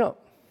this. You know,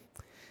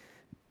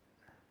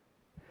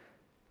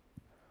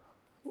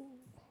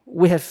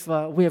 we have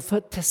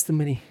heard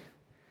testimony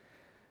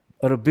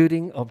of the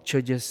building of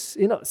churches.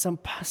 You know, some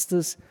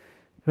pastors,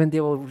 when they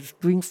were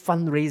doing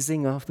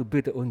fundraising to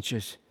build their own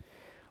church,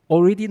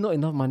 already not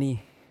enough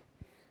money.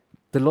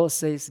 The Lord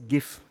says,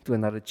 give to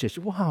another church.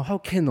 Wow, how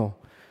can no?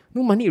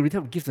 No money, already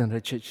have to give to another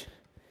church.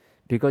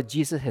 Because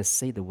Jesus has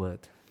said the word.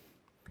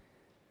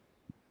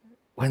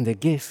 When they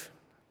gave,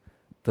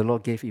 the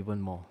Lord gave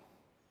even more.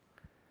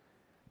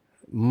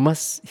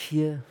 Must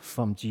hear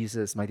from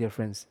Jesus, my dear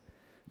friends.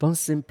 Don't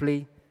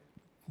simply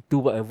do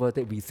whatever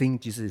that we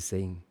think Jesus is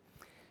saying.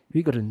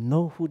 We got to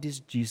know who this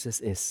Jesus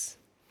is.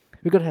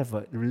 We got to have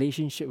a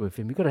relationship with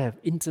Him. We got to have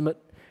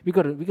intimate. We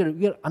got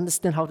to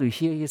understand how to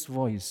hear His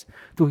voice,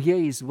 to hear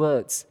His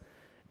words,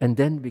 and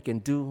then we can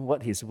do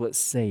what His word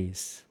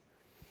says.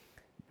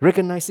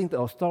 Recognizing the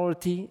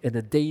authority and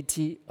the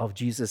deity of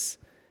Jesus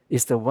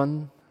is the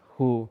one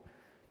who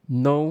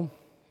knows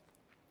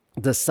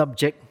the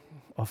subject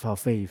of our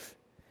faith.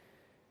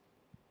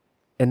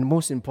 And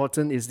most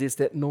important is this,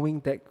 that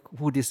knowing that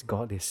who this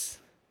God is.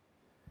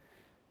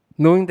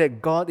 Knowing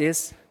that God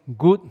is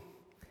good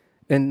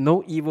and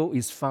no evil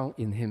is found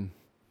in Him.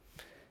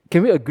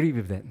 Can we agree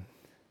with that?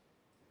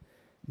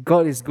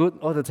 God is good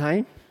all the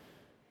time?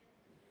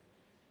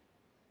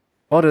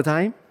 All the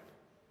time?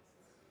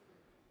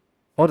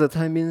 All the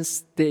time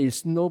means there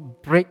is no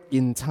break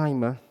in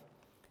time.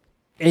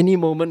 Any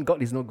moment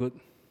God is not good.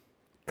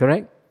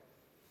 Correct?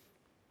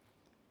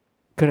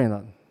 Correct or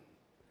not?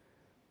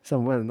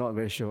 Some are not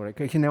very sure,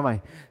 right? Okay, never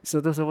mind. So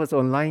those of us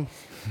online,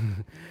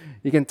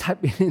 you can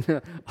type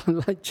in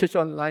online, church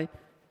online.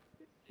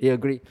 You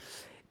agree?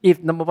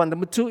 If number one.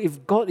 Number two,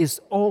 if God is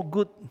all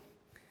good,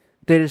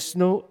 there is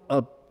no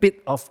a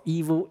bit of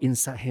evil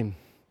inside Him.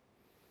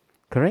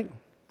 Correct?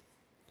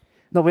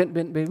 Now,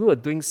 when we were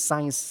doing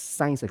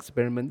science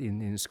experiment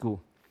in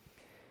school,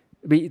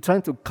 we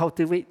trying to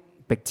cultivate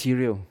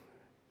bacteria.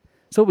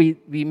 So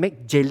we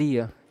make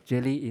jelly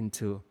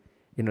into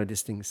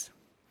these things.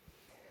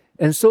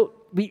 And so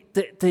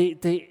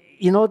they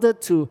in order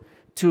to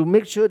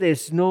make sure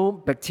there's no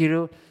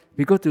bacteria,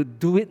 we got to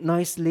do it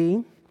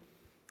nicely.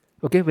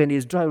 Okay, when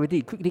it's dry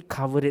already, quickly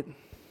cover it.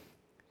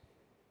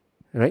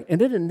 Right?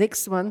 And then the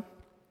next one,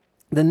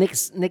 the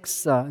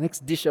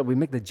next dish we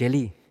make the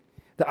jelly,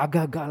 the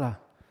agar-agar lah.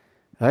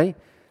 Right?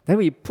 Then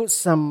we put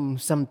some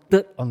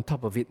dirt on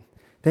top of it.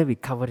 Then we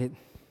cover it.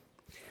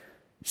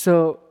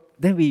 So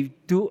then we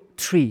do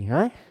three,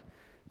 right?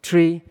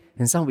 Three,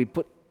 and some we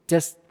put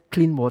just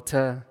clean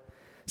water.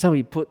 Some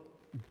we put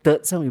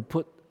dirt, some we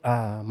put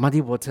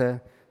muddy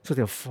water, so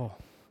they'll fall.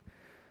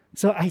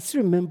 So I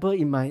still remember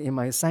in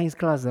my science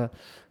class,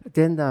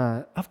 then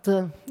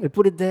after we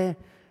put it there,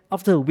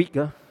 after a week,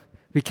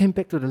 we came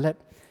back to the lab.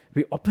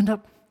 We opened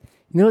up,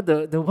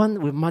 the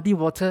one with muddy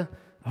water,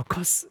 of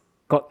course,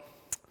 got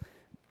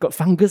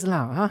fungus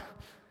lah,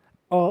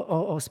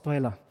 or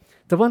spoil lah.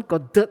 The one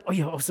got dirt,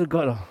 also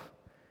got.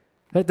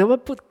 But the one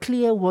put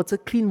clean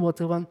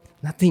water one,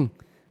 nothing,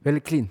 very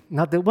clean.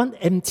 Now the one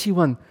empty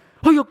one,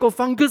 you got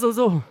fungus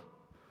also.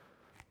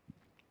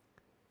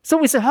 So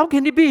we said, how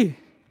can it be?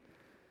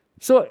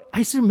 So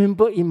I still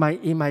remember in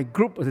my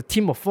group, the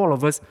team of 4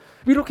 of us,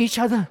 we look at each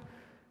other.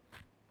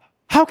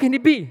 How can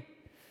it be?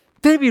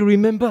 Then we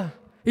remember.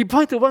 We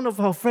point to one of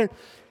our friends.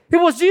 It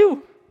was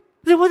you.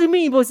 I said, what do you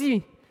mean it was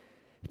you?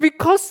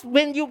 Because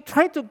when you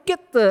try to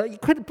put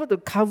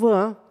the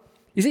cover,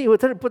 you see, you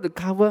try to put the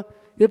cover,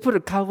 you put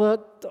the cover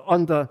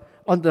on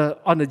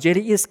the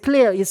jelly. It's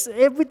clear.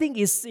 Everything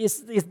is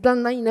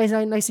done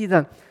nicely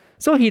done.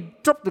 So he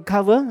dropped the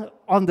cover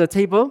on the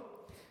table,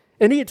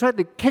 and then he tried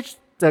to catch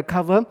the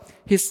cover.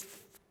 His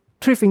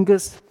 3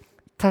 fingers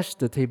touched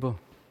the table.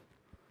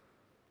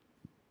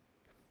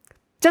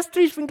 Just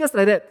 3 fingers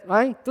like that,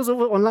 right? Those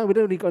over online, we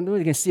don't really know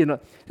you can see or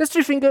not. Just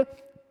 3 fingers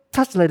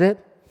touched like that.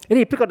 And then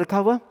he picked up the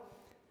cover.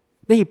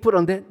 Then he put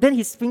on there. Then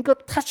his finger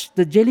touched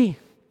the jelly.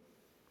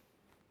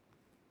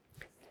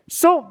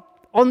 So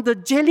on the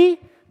jelly,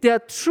 there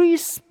are 3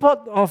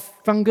 spots of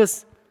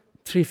fungus,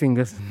 3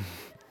 fingers.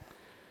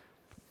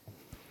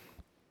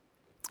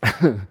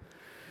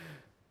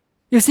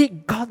 You see,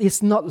 God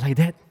is not like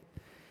that.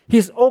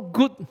 He's all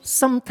good,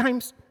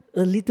 sometimes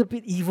a little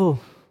bit evil.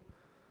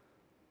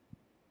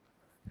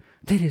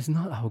 That is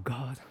not our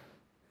God.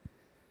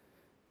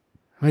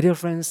 My dear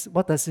friends,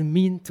 what does it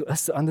mean to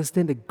us to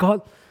understand that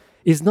God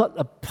is not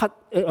a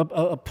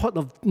pot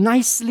of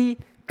nicely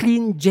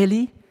clean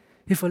jelly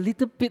with a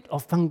little bit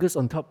of fungus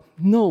on top?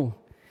 No.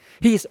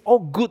 He is all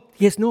good.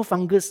 He has no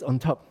fungus on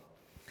top.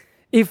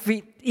 If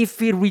we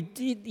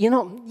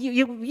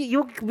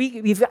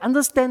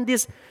understand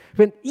this,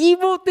 when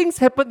evil things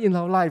happen in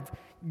our life,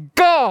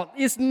 God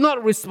is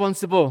not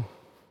responsible.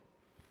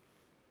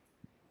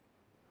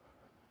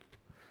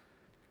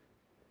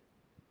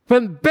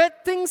 When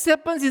bad things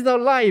happen in our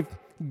life,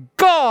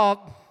 God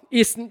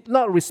is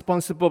not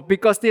responsible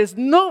because there's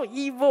no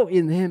evil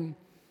in Him.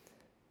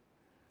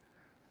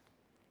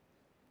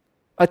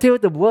 I tell you,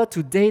 the world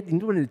today, in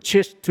the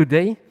church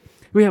today,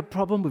 we have a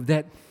problem with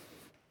that.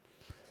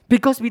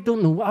 Because we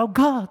don't know our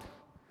God.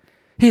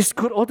 He's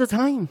good all the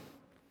time.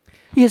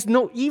 He has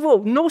no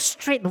evil, no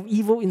shred of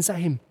evil inside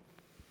Him.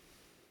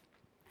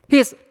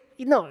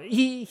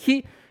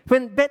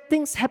 When bad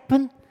things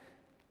happen,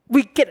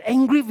 we get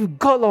angry with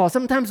God,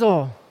 sometimes.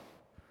 God,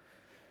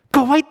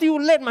 why do you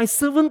let my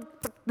servant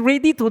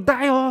ready to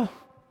die?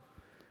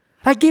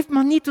 I gave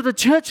money to the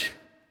church.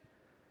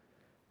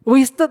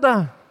 Wasted.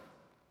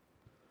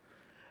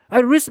 I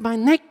risked my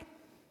neck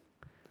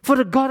for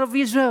the God of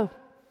Israel.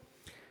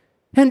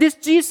 And this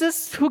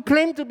Jesus who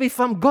claimed to be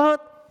from God,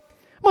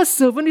 my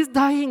servant is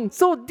dying.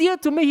 So dear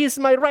to me, he's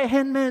my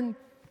right-hand man.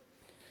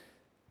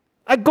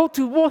 I go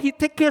to war, he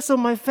takes care of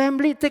my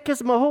family, takes care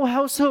of my whole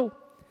household.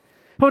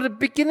 From the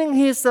beginning,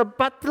 he's a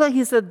butler,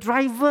 he's a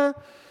driver,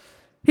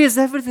 he's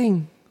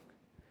everything.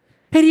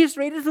 And he's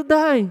ready to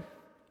die.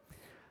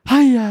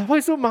 Why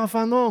so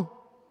mafan?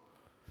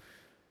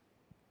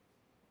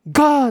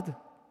 God,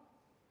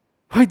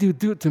 why do you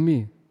do it to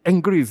me?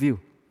 Angry with you.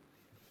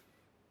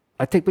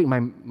 I take back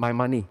my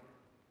money.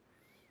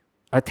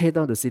 I tear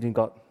down the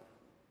synagogue.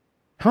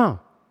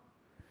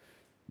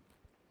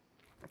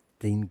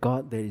 In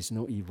God there is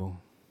no evil.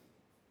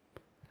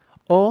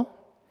 Or,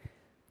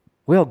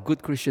 we are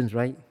good Christians,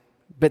 right?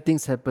 Bad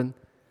things happen.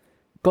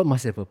 God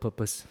must have a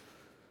purpose.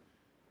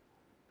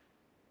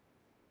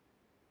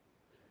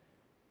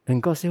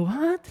 And God said,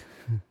 what?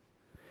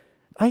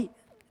 I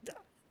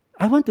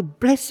want to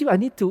bless you. I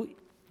need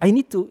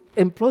to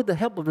employ the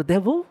help of the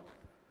devil?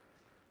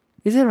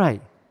 Is that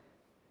right?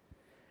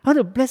 I want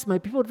to bless my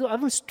people. I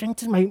want to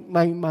strengthen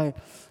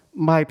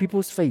my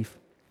people's faith.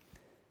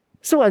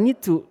 So I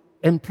need to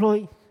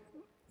employ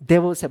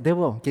devil.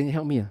 Devil, can you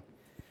help me?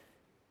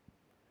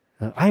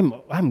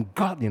 I'm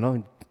God,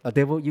 a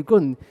devil. You're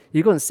going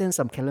to send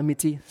some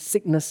calamity,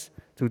 sickness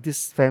to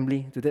this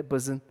family, to that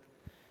person.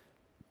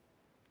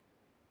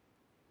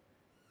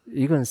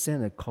 You're going to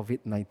send a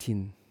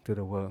COVID-19 to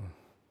the world.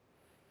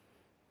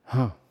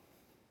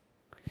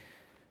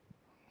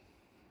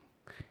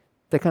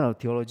 That kind of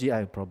theology, I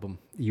have a problem.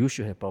 You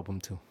should have a problem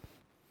too.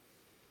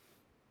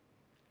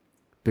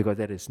 Because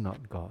that is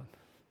not God.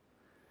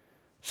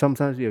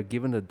 Sometimes we are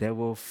given the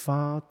devil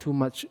far too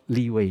much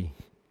leeway.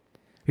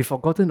 We've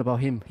forgotten about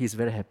him. He's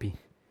very happy.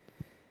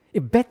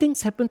 If bad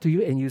things happen to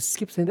you and you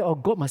keep saying,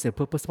 God must have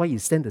purpose, why He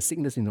send the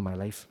sickness into my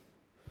life?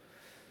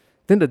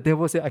 Then the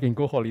devil said, I can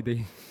go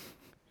holiday.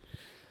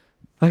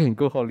 I can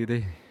go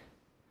holiday.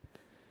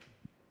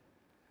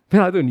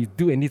 Then I don't need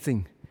to do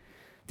anything.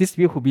 These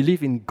people who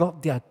believe in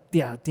God,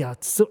 they are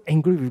so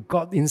angry with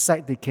God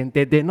inside.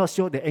 They're not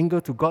sure the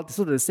anger to God.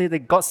 So they say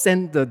that God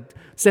send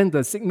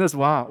the sickness.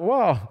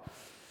 Wow,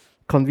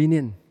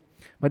 convenient.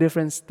 My dear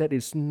friends, that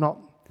is not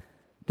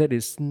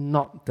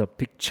the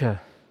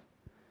picture.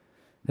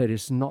 That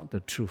is not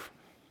the truth.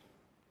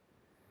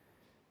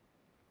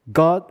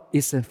 God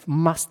is a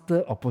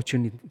master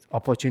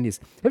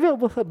opportunist. Have you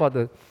ever heard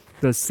about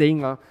the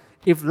saying,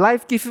 if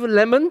life gives you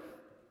lemon,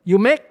 you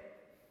make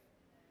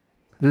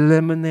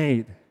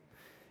lemonade.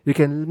 You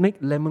can make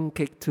lemon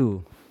cake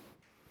too.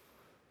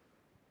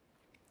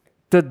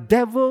 The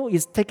devil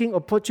is taking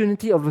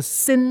opportunity of the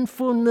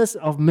sinfulness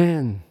of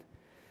man.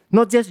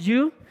 Not just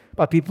you,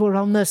 but people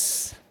around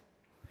us.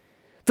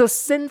 The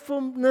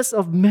sinfulness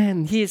of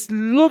man. He is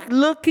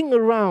looking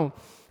around.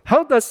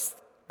 How is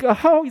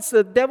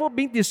the devil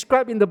being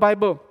described in the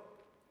Bible?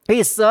 He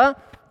is a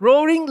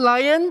roaring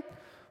lion,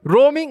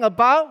 roaming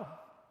about,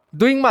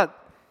 doing what?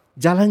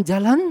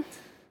 Jalan-jalan.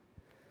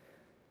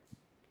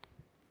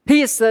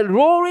 He is a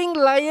roaring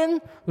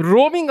lion,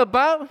 roaming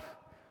about,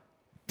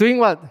 doing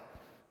what?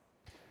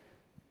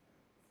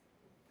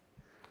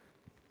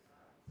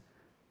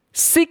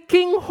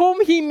 Seeking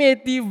whom he may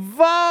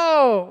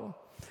devour.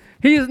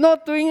 He is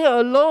not doing it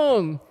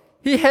alone.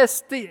 He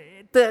has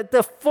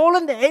the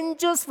fallen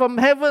angels from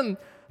heaven.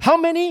 How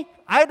many?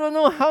 I don't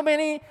know how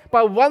many,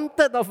 but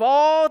 1/3 of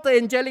all the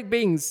angelic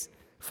beings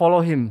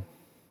follow him.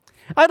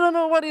 I don't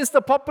know what is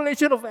the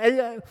population of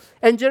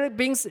angelic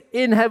beings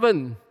in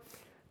heaven.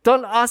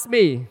 Don't ask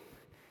me.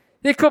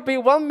 It could be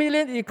 1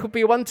 million, it could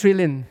be 1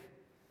 trillion.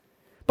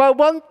 But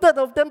 1/3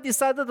 of them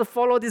decided to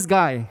follow this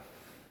guy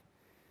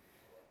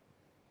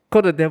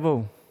called the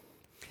devil.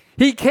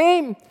 He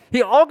came,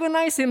 he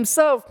organized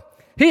himself.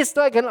 He's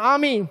like an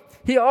army.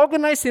 He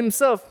organized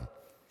himself.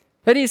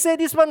 And he said,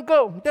 this one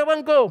go, that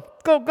one go,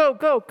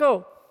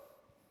 go.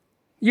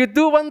 You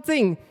do one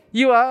thing.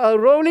 You are a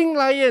rolling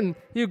lion.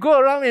 You go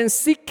around and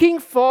seeking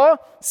for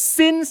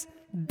sins,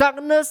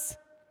 darkness,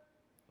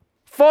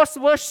 false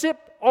worship,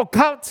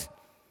 occult.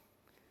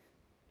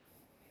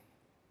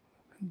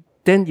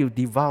 Then you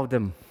devour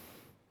them.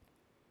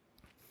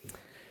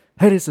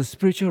 That is a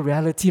spiritual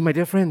reality, my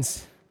dear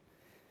friends.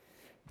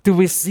 Do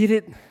we see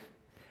it?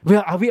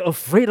 Are we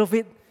afraid of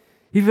it?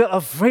 If we are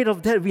afraid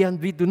of that,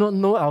 we do not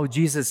know our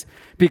Jesus.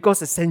 Because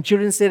the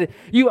centurion said,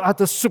 you are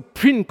the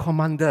supreme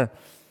commander.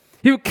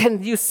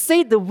 You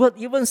say the word,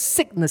 even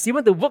sickness,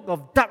 even the work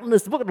of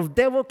darkness, the work of the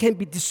devil can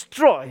be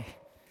destroyed.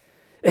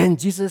 And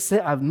Jesus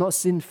said, I've not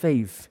seen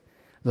faith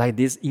like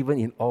this even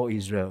in all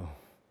Israel.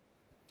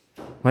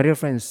 My dear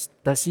friends,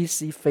 does he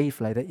see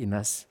faith like that in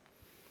us?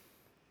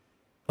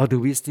 Or do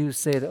we still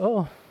say that,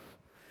 oh,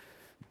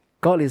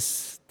 God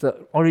is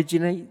the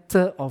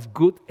originator of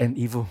good and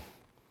evil?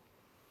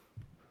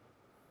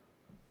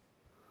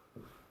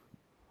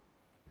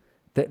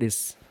 That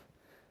is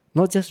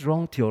not just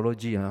wrong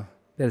theology, that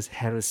is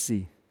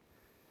heresy.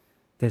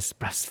 That's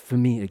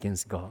blasphemy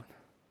against God,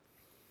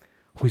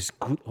 who is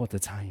good all the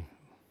time.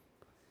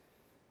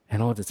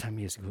 And all the time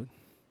he is good.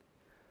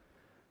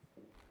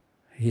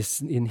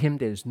 In him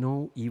there is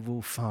no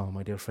evil found,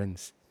 my dear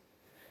friends.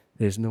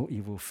 There is no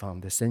evil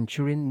found. The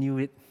centurion knew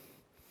it.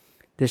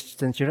 The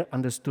centurion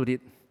understood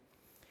it.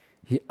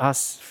 He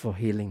asked for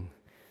healing.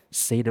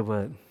 Say the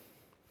word.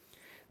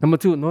 Number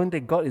 2, knowing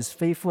that God is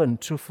faithful and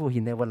truthful, he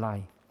never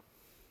lied.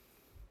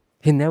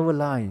 He never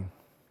lied.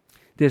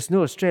 There's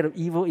no shred of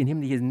evil in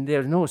him.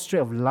 There's no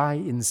shred of lie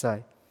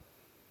inside.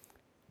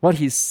 What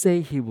he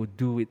say, he will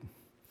do it.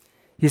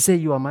 He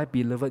said, you are my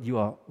beloved.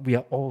 We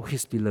are all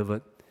his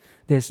beloved.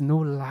 There's no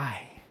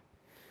lie.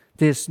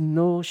 There's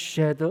no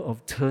shadow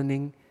of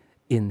turning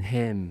in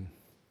him.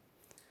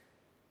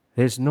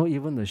 There's no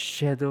even a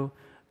shadow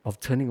of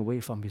turning away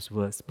from his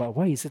words. But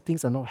why is it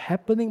things are not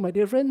happening, my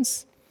dear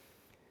friends?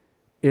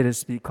 It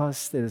is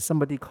because there is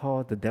somebody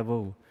called the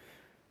devil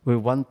with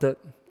 1/3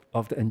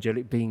 of the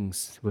angelic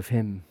beings with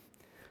him,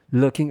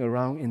 lurking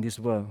around in this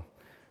world,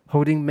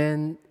 holding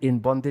men in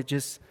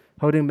bondages,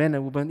 holding men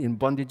and women in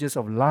bondages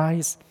of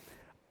lies,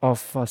 of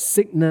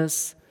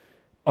sickness,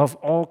 of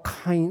all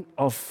kind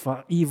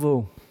of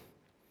evil,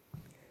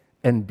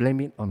 and blame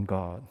it on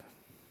God.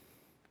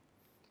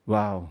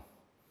 Wow.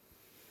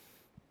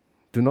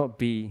 Do not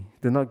give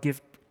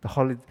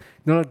the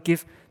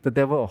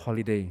devil a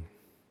holiday,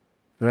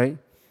 right?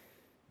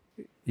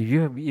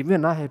 You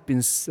and I have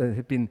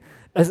been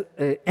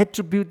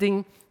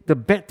attributing the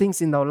bad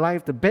things in our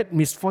life, the bad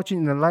misfortune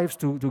in our lives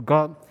to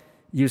God.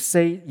 You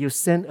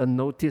send a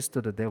notice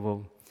to the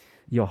devil.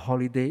 Your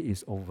holiday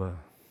is over.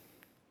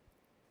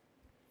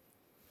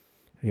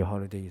 Your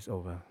holiday is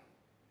over.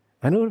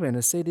 I know when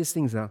I say these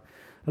things, a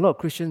lot of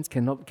Christians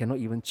cannot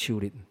even chew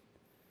it.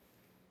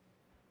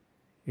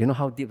 You know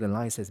how deep the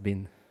lies has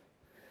been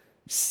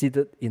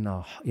seated in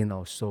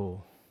our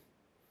soul,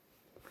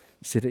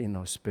 seated in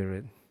our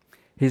spirit.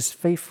 He's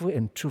faithful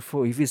and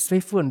truthful. If he's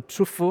faithful and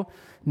truthful,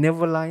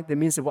 never lie, that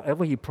means that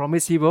whatever he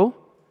promised he will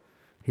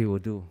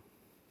do.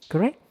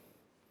 Correct?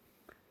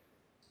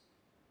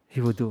 He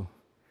will do.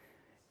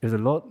 If the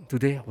Lord,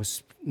 today I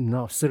was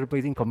now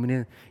celebrating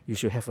communion, you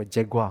should have a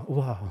Jaguar.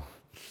 Wow.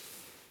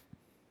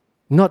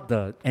 Not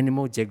the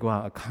animal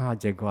Jaguar, a car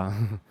Jaguar.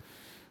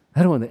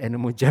 I don't want the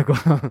animal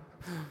Jaguar.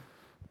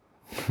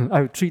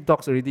 I have 3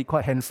 dogs already,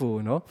 quite handful,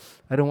 you know.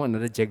 I don't want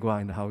another Jaguar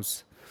in the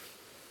house.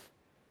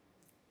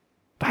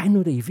 But I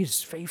know that if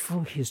he's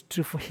faithful, he's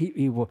truthful,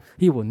 he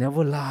will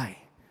never lie.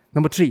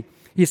 Number 3,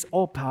 he's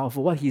all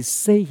powerful. What he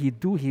say he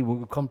do, he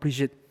will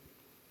accomplish it.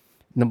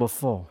 Number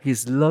 4,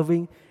 he's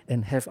loving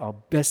and have our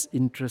best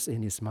interest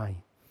in his mind.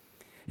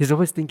 He's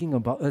always thinking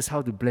about us,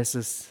 how to bless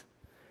us.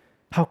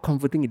 How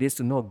comforting it is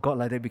to know a God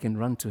like that we can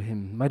run to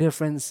him. My dear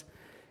friends,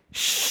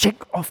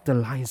 shake off the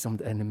lies of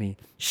the enemy.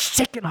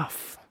 Shake it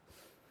off.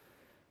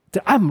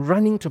 That I'm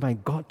running to my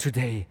God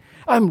today.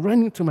 I'm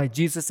running to my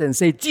Jesus and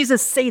say,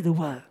 Jesus, say the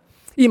word.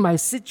 In my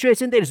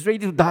situation that is ready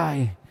to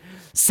die,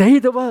 say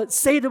the word,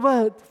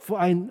 for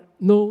I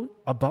know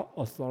about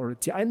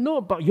authority. I know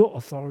about your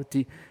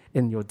authority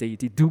and your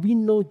deity. Do we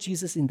know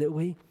Jesus in that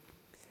way?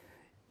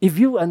 If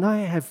you and I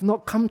have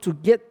not come to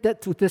get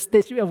that to the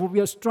stage where we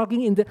are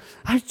struggling in that,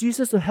 ask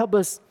Jesus to help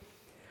us.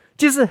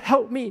 Jesus,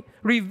 help me.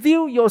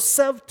 Reveal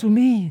yourself to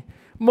me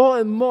more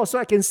and more so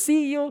I can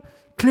see you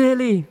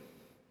clearly.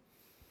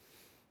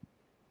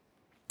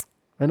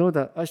 I know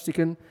that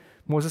Archdeacon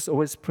Moses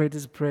always prayed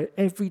this prayer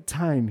every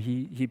time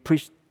he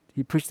preached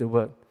the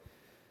word.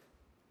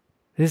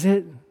 He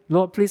said,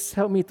 Lord, please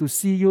help me to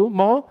see you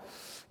more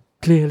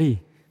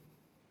clearly,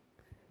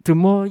 to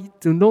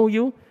know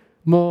you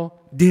more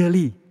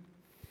dearly,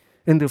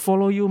 and to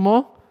follow you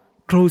more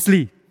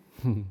closely.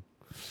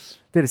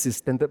 That is his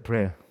standard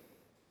prayer.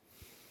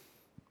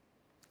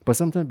 But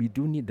sometimes we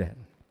do need that.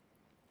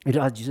 We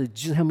ask Jesus,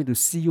 Jesus, help me to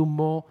see you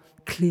more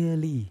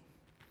clearly,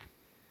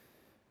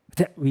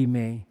 that we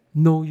may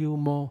know you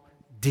more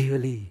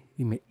dearly,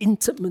 we may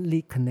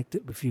intimately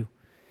connected with you,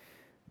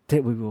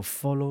 that we will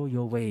follow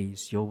your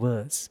ways, your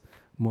words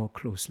more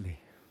closely.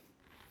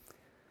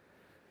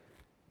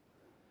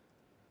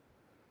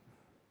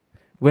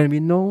 When we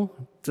know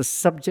the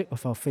subject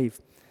of our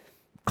faith,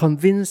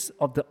 convinced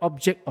of the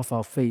object of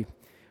our faith,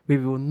 we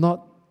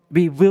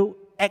will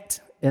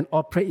act and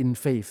operate in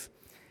faith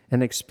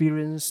and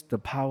experience the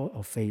power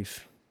of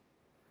faith.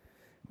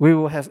 We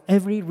will have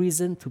every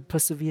reason to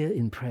persevere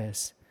in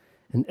prayers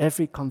and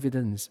every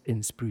confidence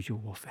in spiritual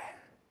warfare.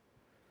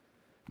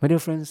 My dear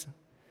friends,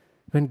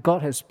 when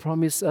God has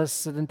promised us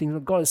certain things,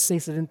 when God has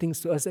said certain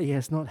things to us that it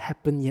has not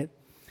happened yet,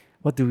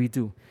 what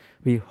do?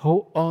 We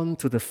hold on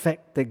to the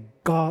fact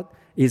that God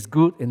is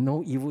good and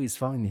no evil is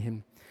found in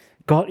him.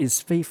 God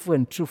is faithful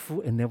and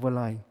truthful and never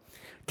lie.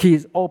 He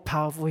is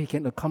all-powerful. He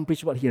can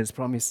accomplish what he has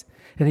promised.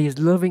 And he is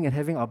loving and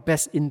having our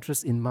best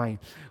interest in mind.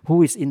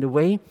 Who is in the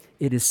way?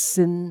 It is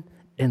sin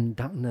and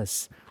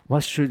darkness.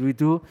 What should we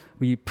do?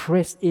 We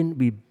press in,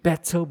 we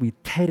battle, we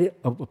tear it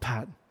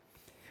apart.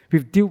 We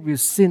deal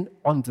with sin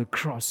on the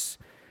cross.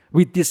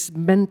 We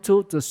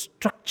dismantle the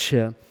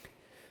structure,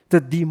 the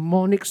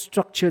demonic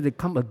structure that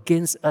come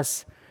against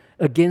us,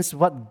 against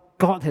what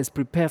God has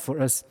prepared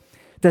for us,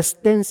 that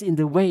stands in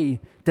the way,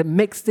 that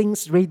makes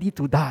things ready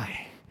to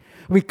die.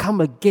 We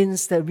come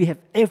against that. We have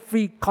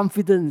every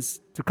confidence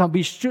to come.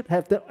 We should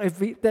have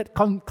that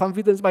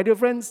confidence, my dear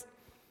friends.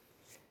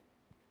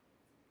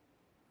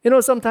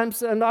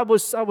 Sometimes, and I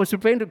was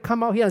preparing to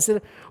come out here and say,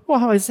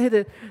 wow, I say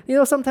that,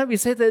 sometimes we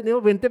say that,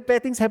 when the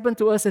bad things happen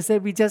to us, I say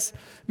we just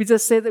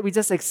say that, we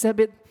just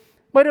accept it.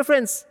 My dear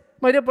friends,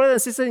 my dear brothers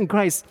and sisters in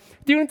Christ,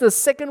 during the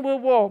Second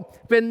World War,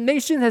 when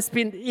nation has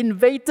been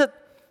invaded,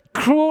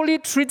 cruelly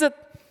treated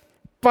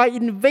by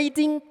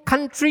invading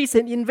countries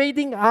and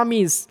invading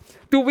armies,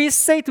 do we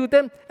say to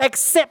them,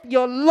 accept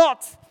your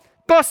lot?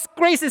 God's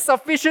grace is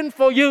sufficient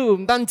for you,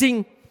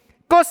 Nanjing.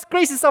 God's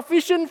grace is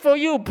sufficient for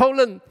you,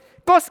 Poland.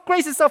 God's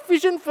grace is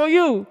sufficient for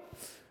you,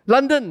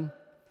 London.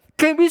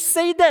 Can we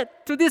say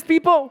that to these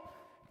people?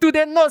 Do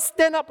they not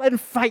stand up and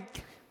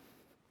fight?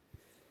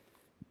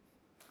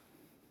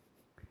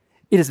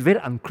 It is a very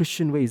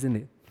unchristian way, isn't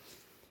it?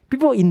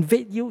 People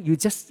invade you, you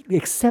just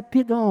accept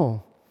it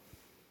all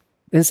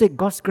and say,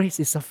 God's grace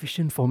is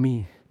sufficient for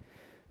me.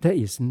 That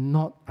is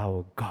not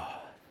our God.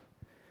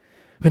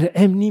 When the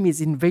enemy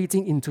is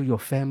invading into your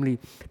family,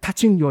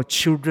 touching your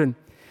children,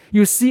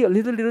 you see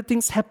little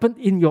things happen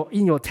in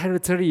your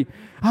territory.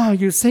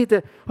 You say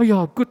that,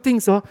 good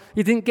things, it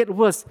didn't get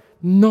worse.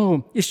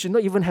 No, it should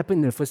not even happen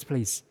in the first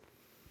place.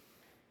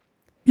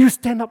 You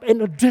stand up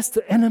and address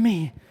the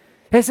enemy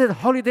and say, the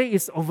holiday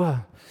is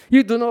over.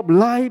 You do not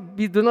lie,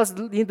 you do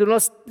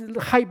not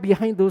hide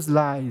behind those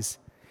lies.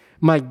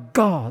 My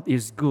God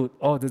is good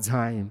all the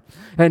time.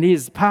 And He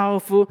is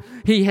powerful.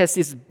 He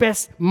has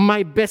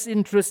my best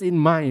interest in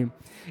mind.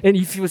 And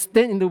if you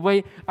stand in the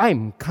way,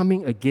 I'm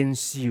coming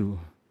against you.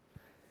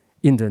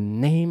 In the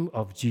name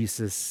of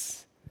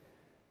Jesus.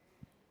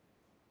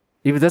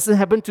 If it doesn't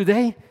happen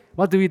today,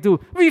 what do?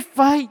 We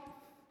fight.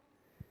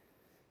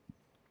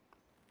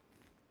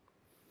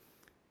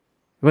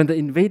 When the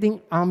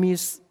invading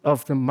armies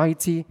of the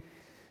mighty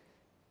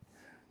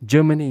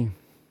Germany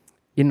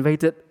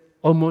invaded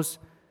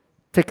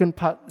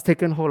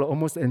taken hold of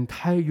almost the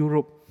entire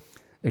Europe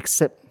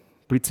except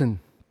Britain.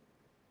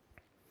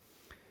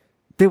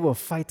 They were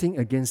fighting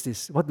against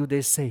this. What do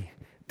they say?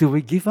 Do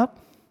we give up?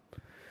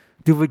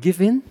 Do we give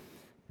in?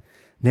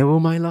 Never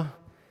mind lah.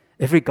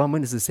 Every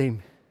government is the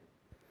same.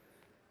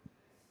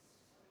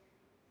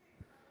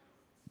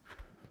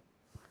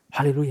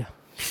 Hallelujah.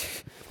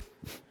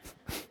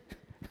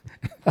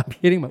 I'm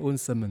hearing my own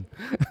sermon.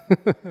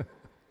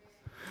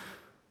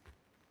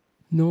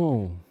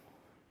 No.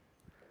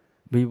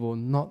 We will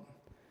not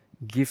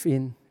give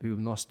in. We will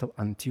not stop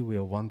until we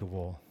have won the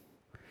war.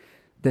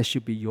 That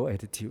should be your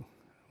attitude,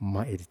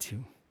 my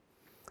attitude.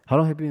 How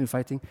long have you been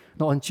fighting?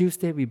 Now on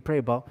Tuesday we pray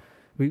about,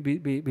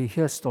 we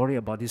hear a story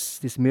about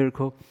this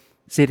miracle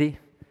city.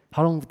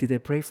 How long did they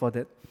pray for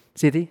that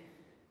city?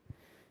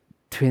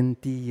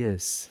 20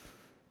 years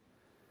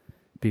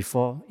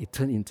before it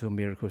turned into a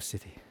miracle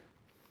city.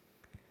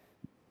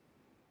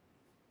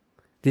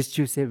 This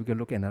Tuesday we're going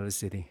to look at another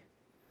city,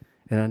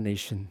 another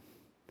nation.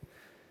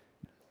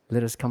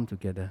 Let us come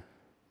together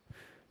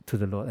to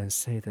the Lord and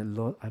say that,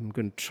 Lord, I'm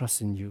going to trust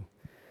in you.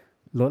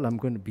 Lord, I'm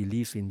going to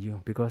believe in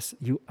you because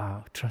you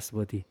are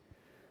trustworthy.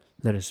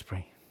 Let us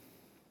pray.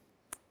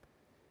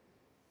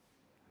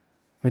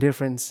 My dear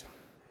friends,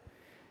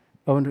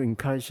 I want to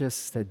encourage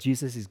us that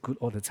Jesus is good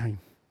all the time.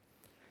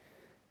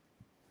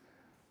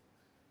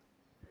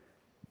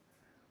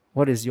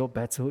 What is your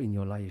battle in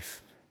your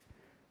life?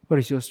 What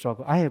is your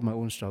struggle? I have my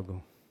own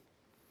struggle.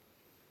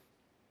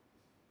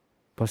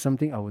 But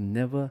something I will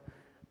never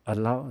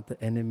allow the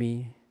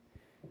enemy.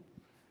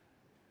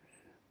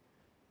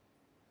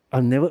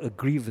 I'll never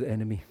agree with the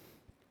enemy.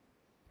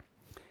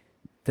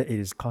 that it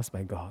is caused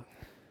by God.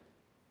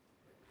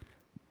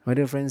 My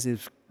dear friends,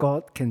 if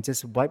God can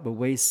just wipe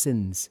away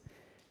sins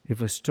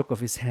with a stroke of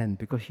his hand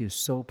because he is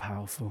so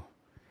powerful,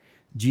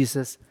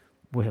 Jesus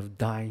would have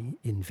died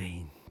in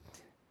vain.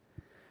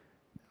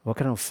 What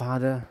kind of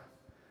father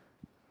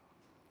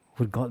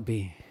would God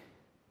be?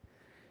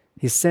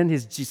 He sent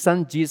his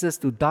son Jesus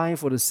to die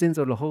for the sins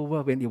of the whole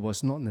world when it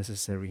was not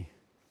necessary.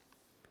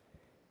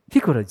 He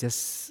could have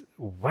just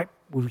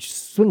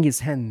swung his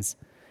hands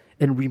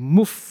and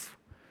remove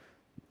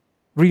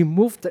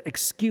the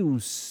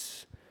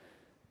excuse,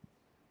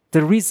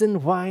 the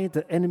reason why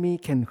the enemy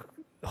can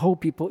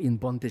hold people in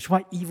bondage,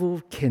 why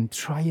evil can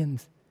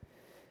triumph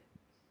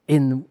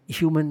in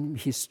human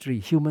history,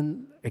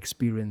 human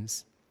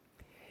experience.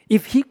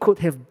 If he could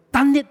have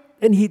done it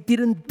and he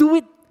didn't do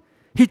it,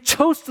 he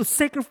chose to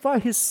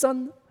sacrifice his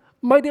son.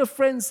 My dear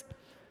friends,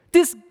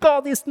 this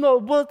God is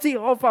not worthy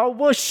of our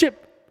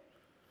worship.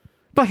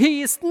 But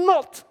he is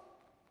not.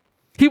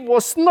 He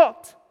was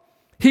not.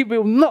 He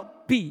will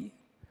not be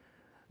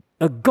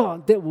a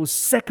God that will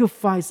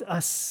sacrifice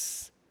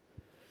us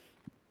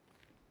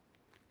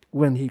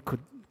when he could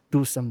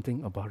do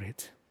something about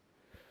it.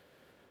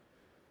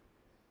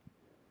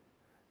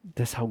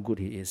 That's how good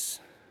he is.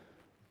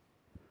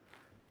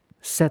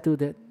 Settle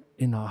that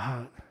in our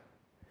heart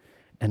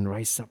and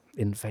rise up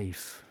in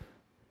faith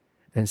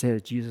and say,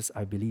 Jesus,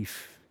 I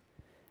believe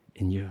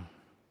in you.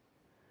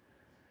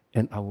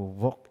 And I will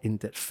walk in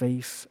that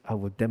faith. I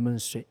will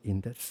demonstrate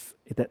in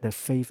that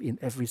faith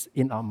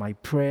in my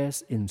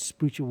prayers, in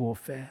spiritual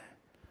warfare.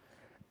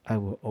 I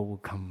will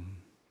overcome.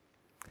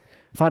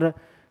 Father,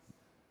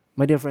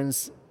 my dear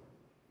friends,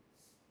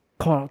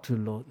 call out to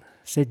the Lord.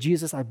 Say,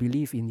 Jesus, I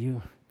believe in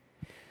you.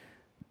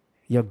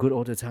 You're good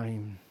all the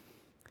time.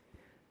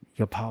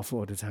 You're powerful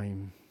all the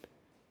time.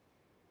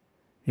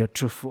 You're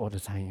truthful all the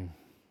time.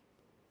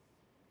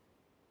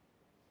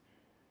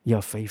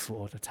 You're faithful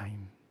all the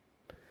time.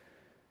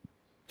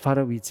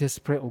 Father, we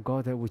just pray, oh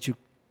God, that would you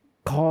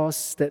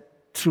cause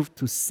that truth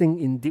to sink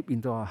in deep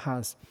into our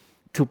hearts,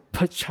 to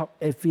purge out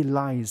every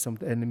lies of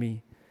the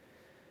enemy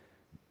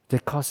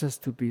that causes us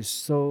to be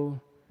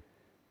so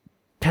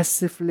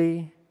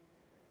passively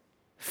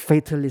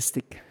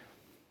fatalistic.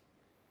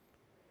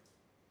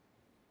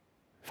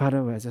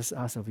 Father, I just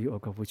ask of you, oh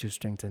God, would you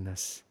strengthen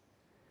us?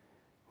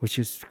 Would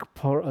you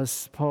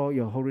pour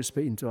your Holy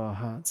Spirit into our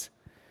hearts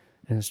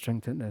and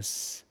strengthen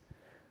us?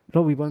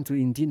 Lord, we want to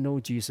indeed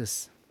know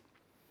Jesus.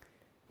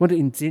 We want to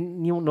indeed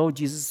know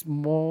Jesus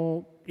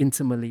more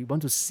intimately. We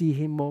want to see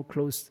him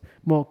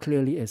more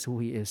clearly as who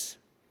he is.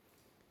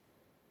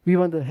 We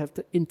want to have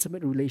the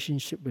intimate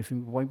relationship with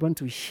him. We want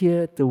to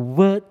hear the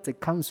word that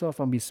comes out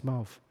from his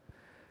mouth.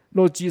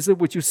 Lord Jesus,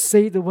 would you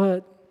say the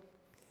word?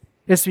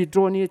 As we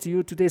draw near to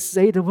you today,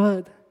 say the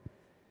word.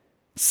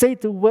 Say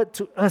the word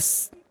to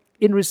us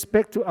in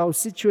respect to our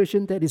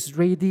situation that is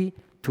ready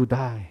to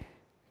die.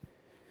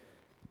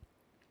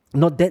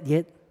 Not dead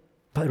yet,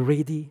 but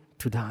ready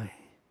to die.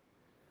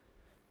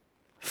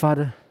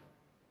 Father,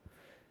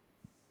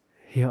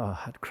 hear our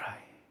heart cry.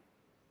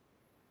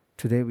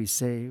 Today we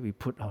say we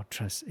put our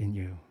trust in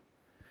you.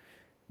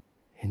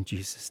 In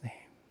Jesus' name.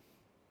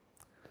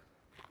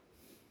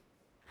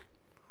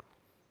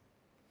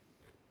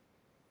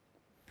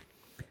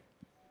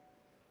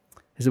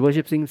 As the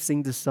worship team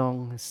sing the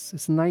song,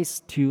 it's a nice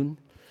tune.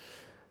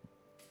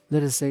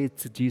 Let us say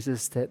to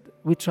Jesus that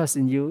we trust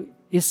in you.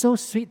 It's so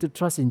sweet to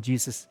trust in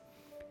Jesus,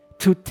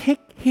 to take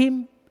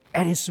him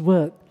at his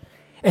word,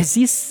 as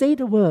he say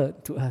the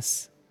word to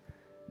us.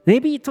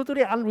 Maybe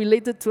totally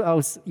unrelated to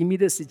our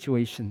immediate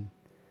situation.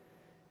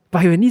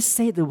 But when he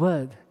say the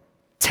word,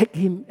 take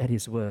him at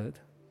his word.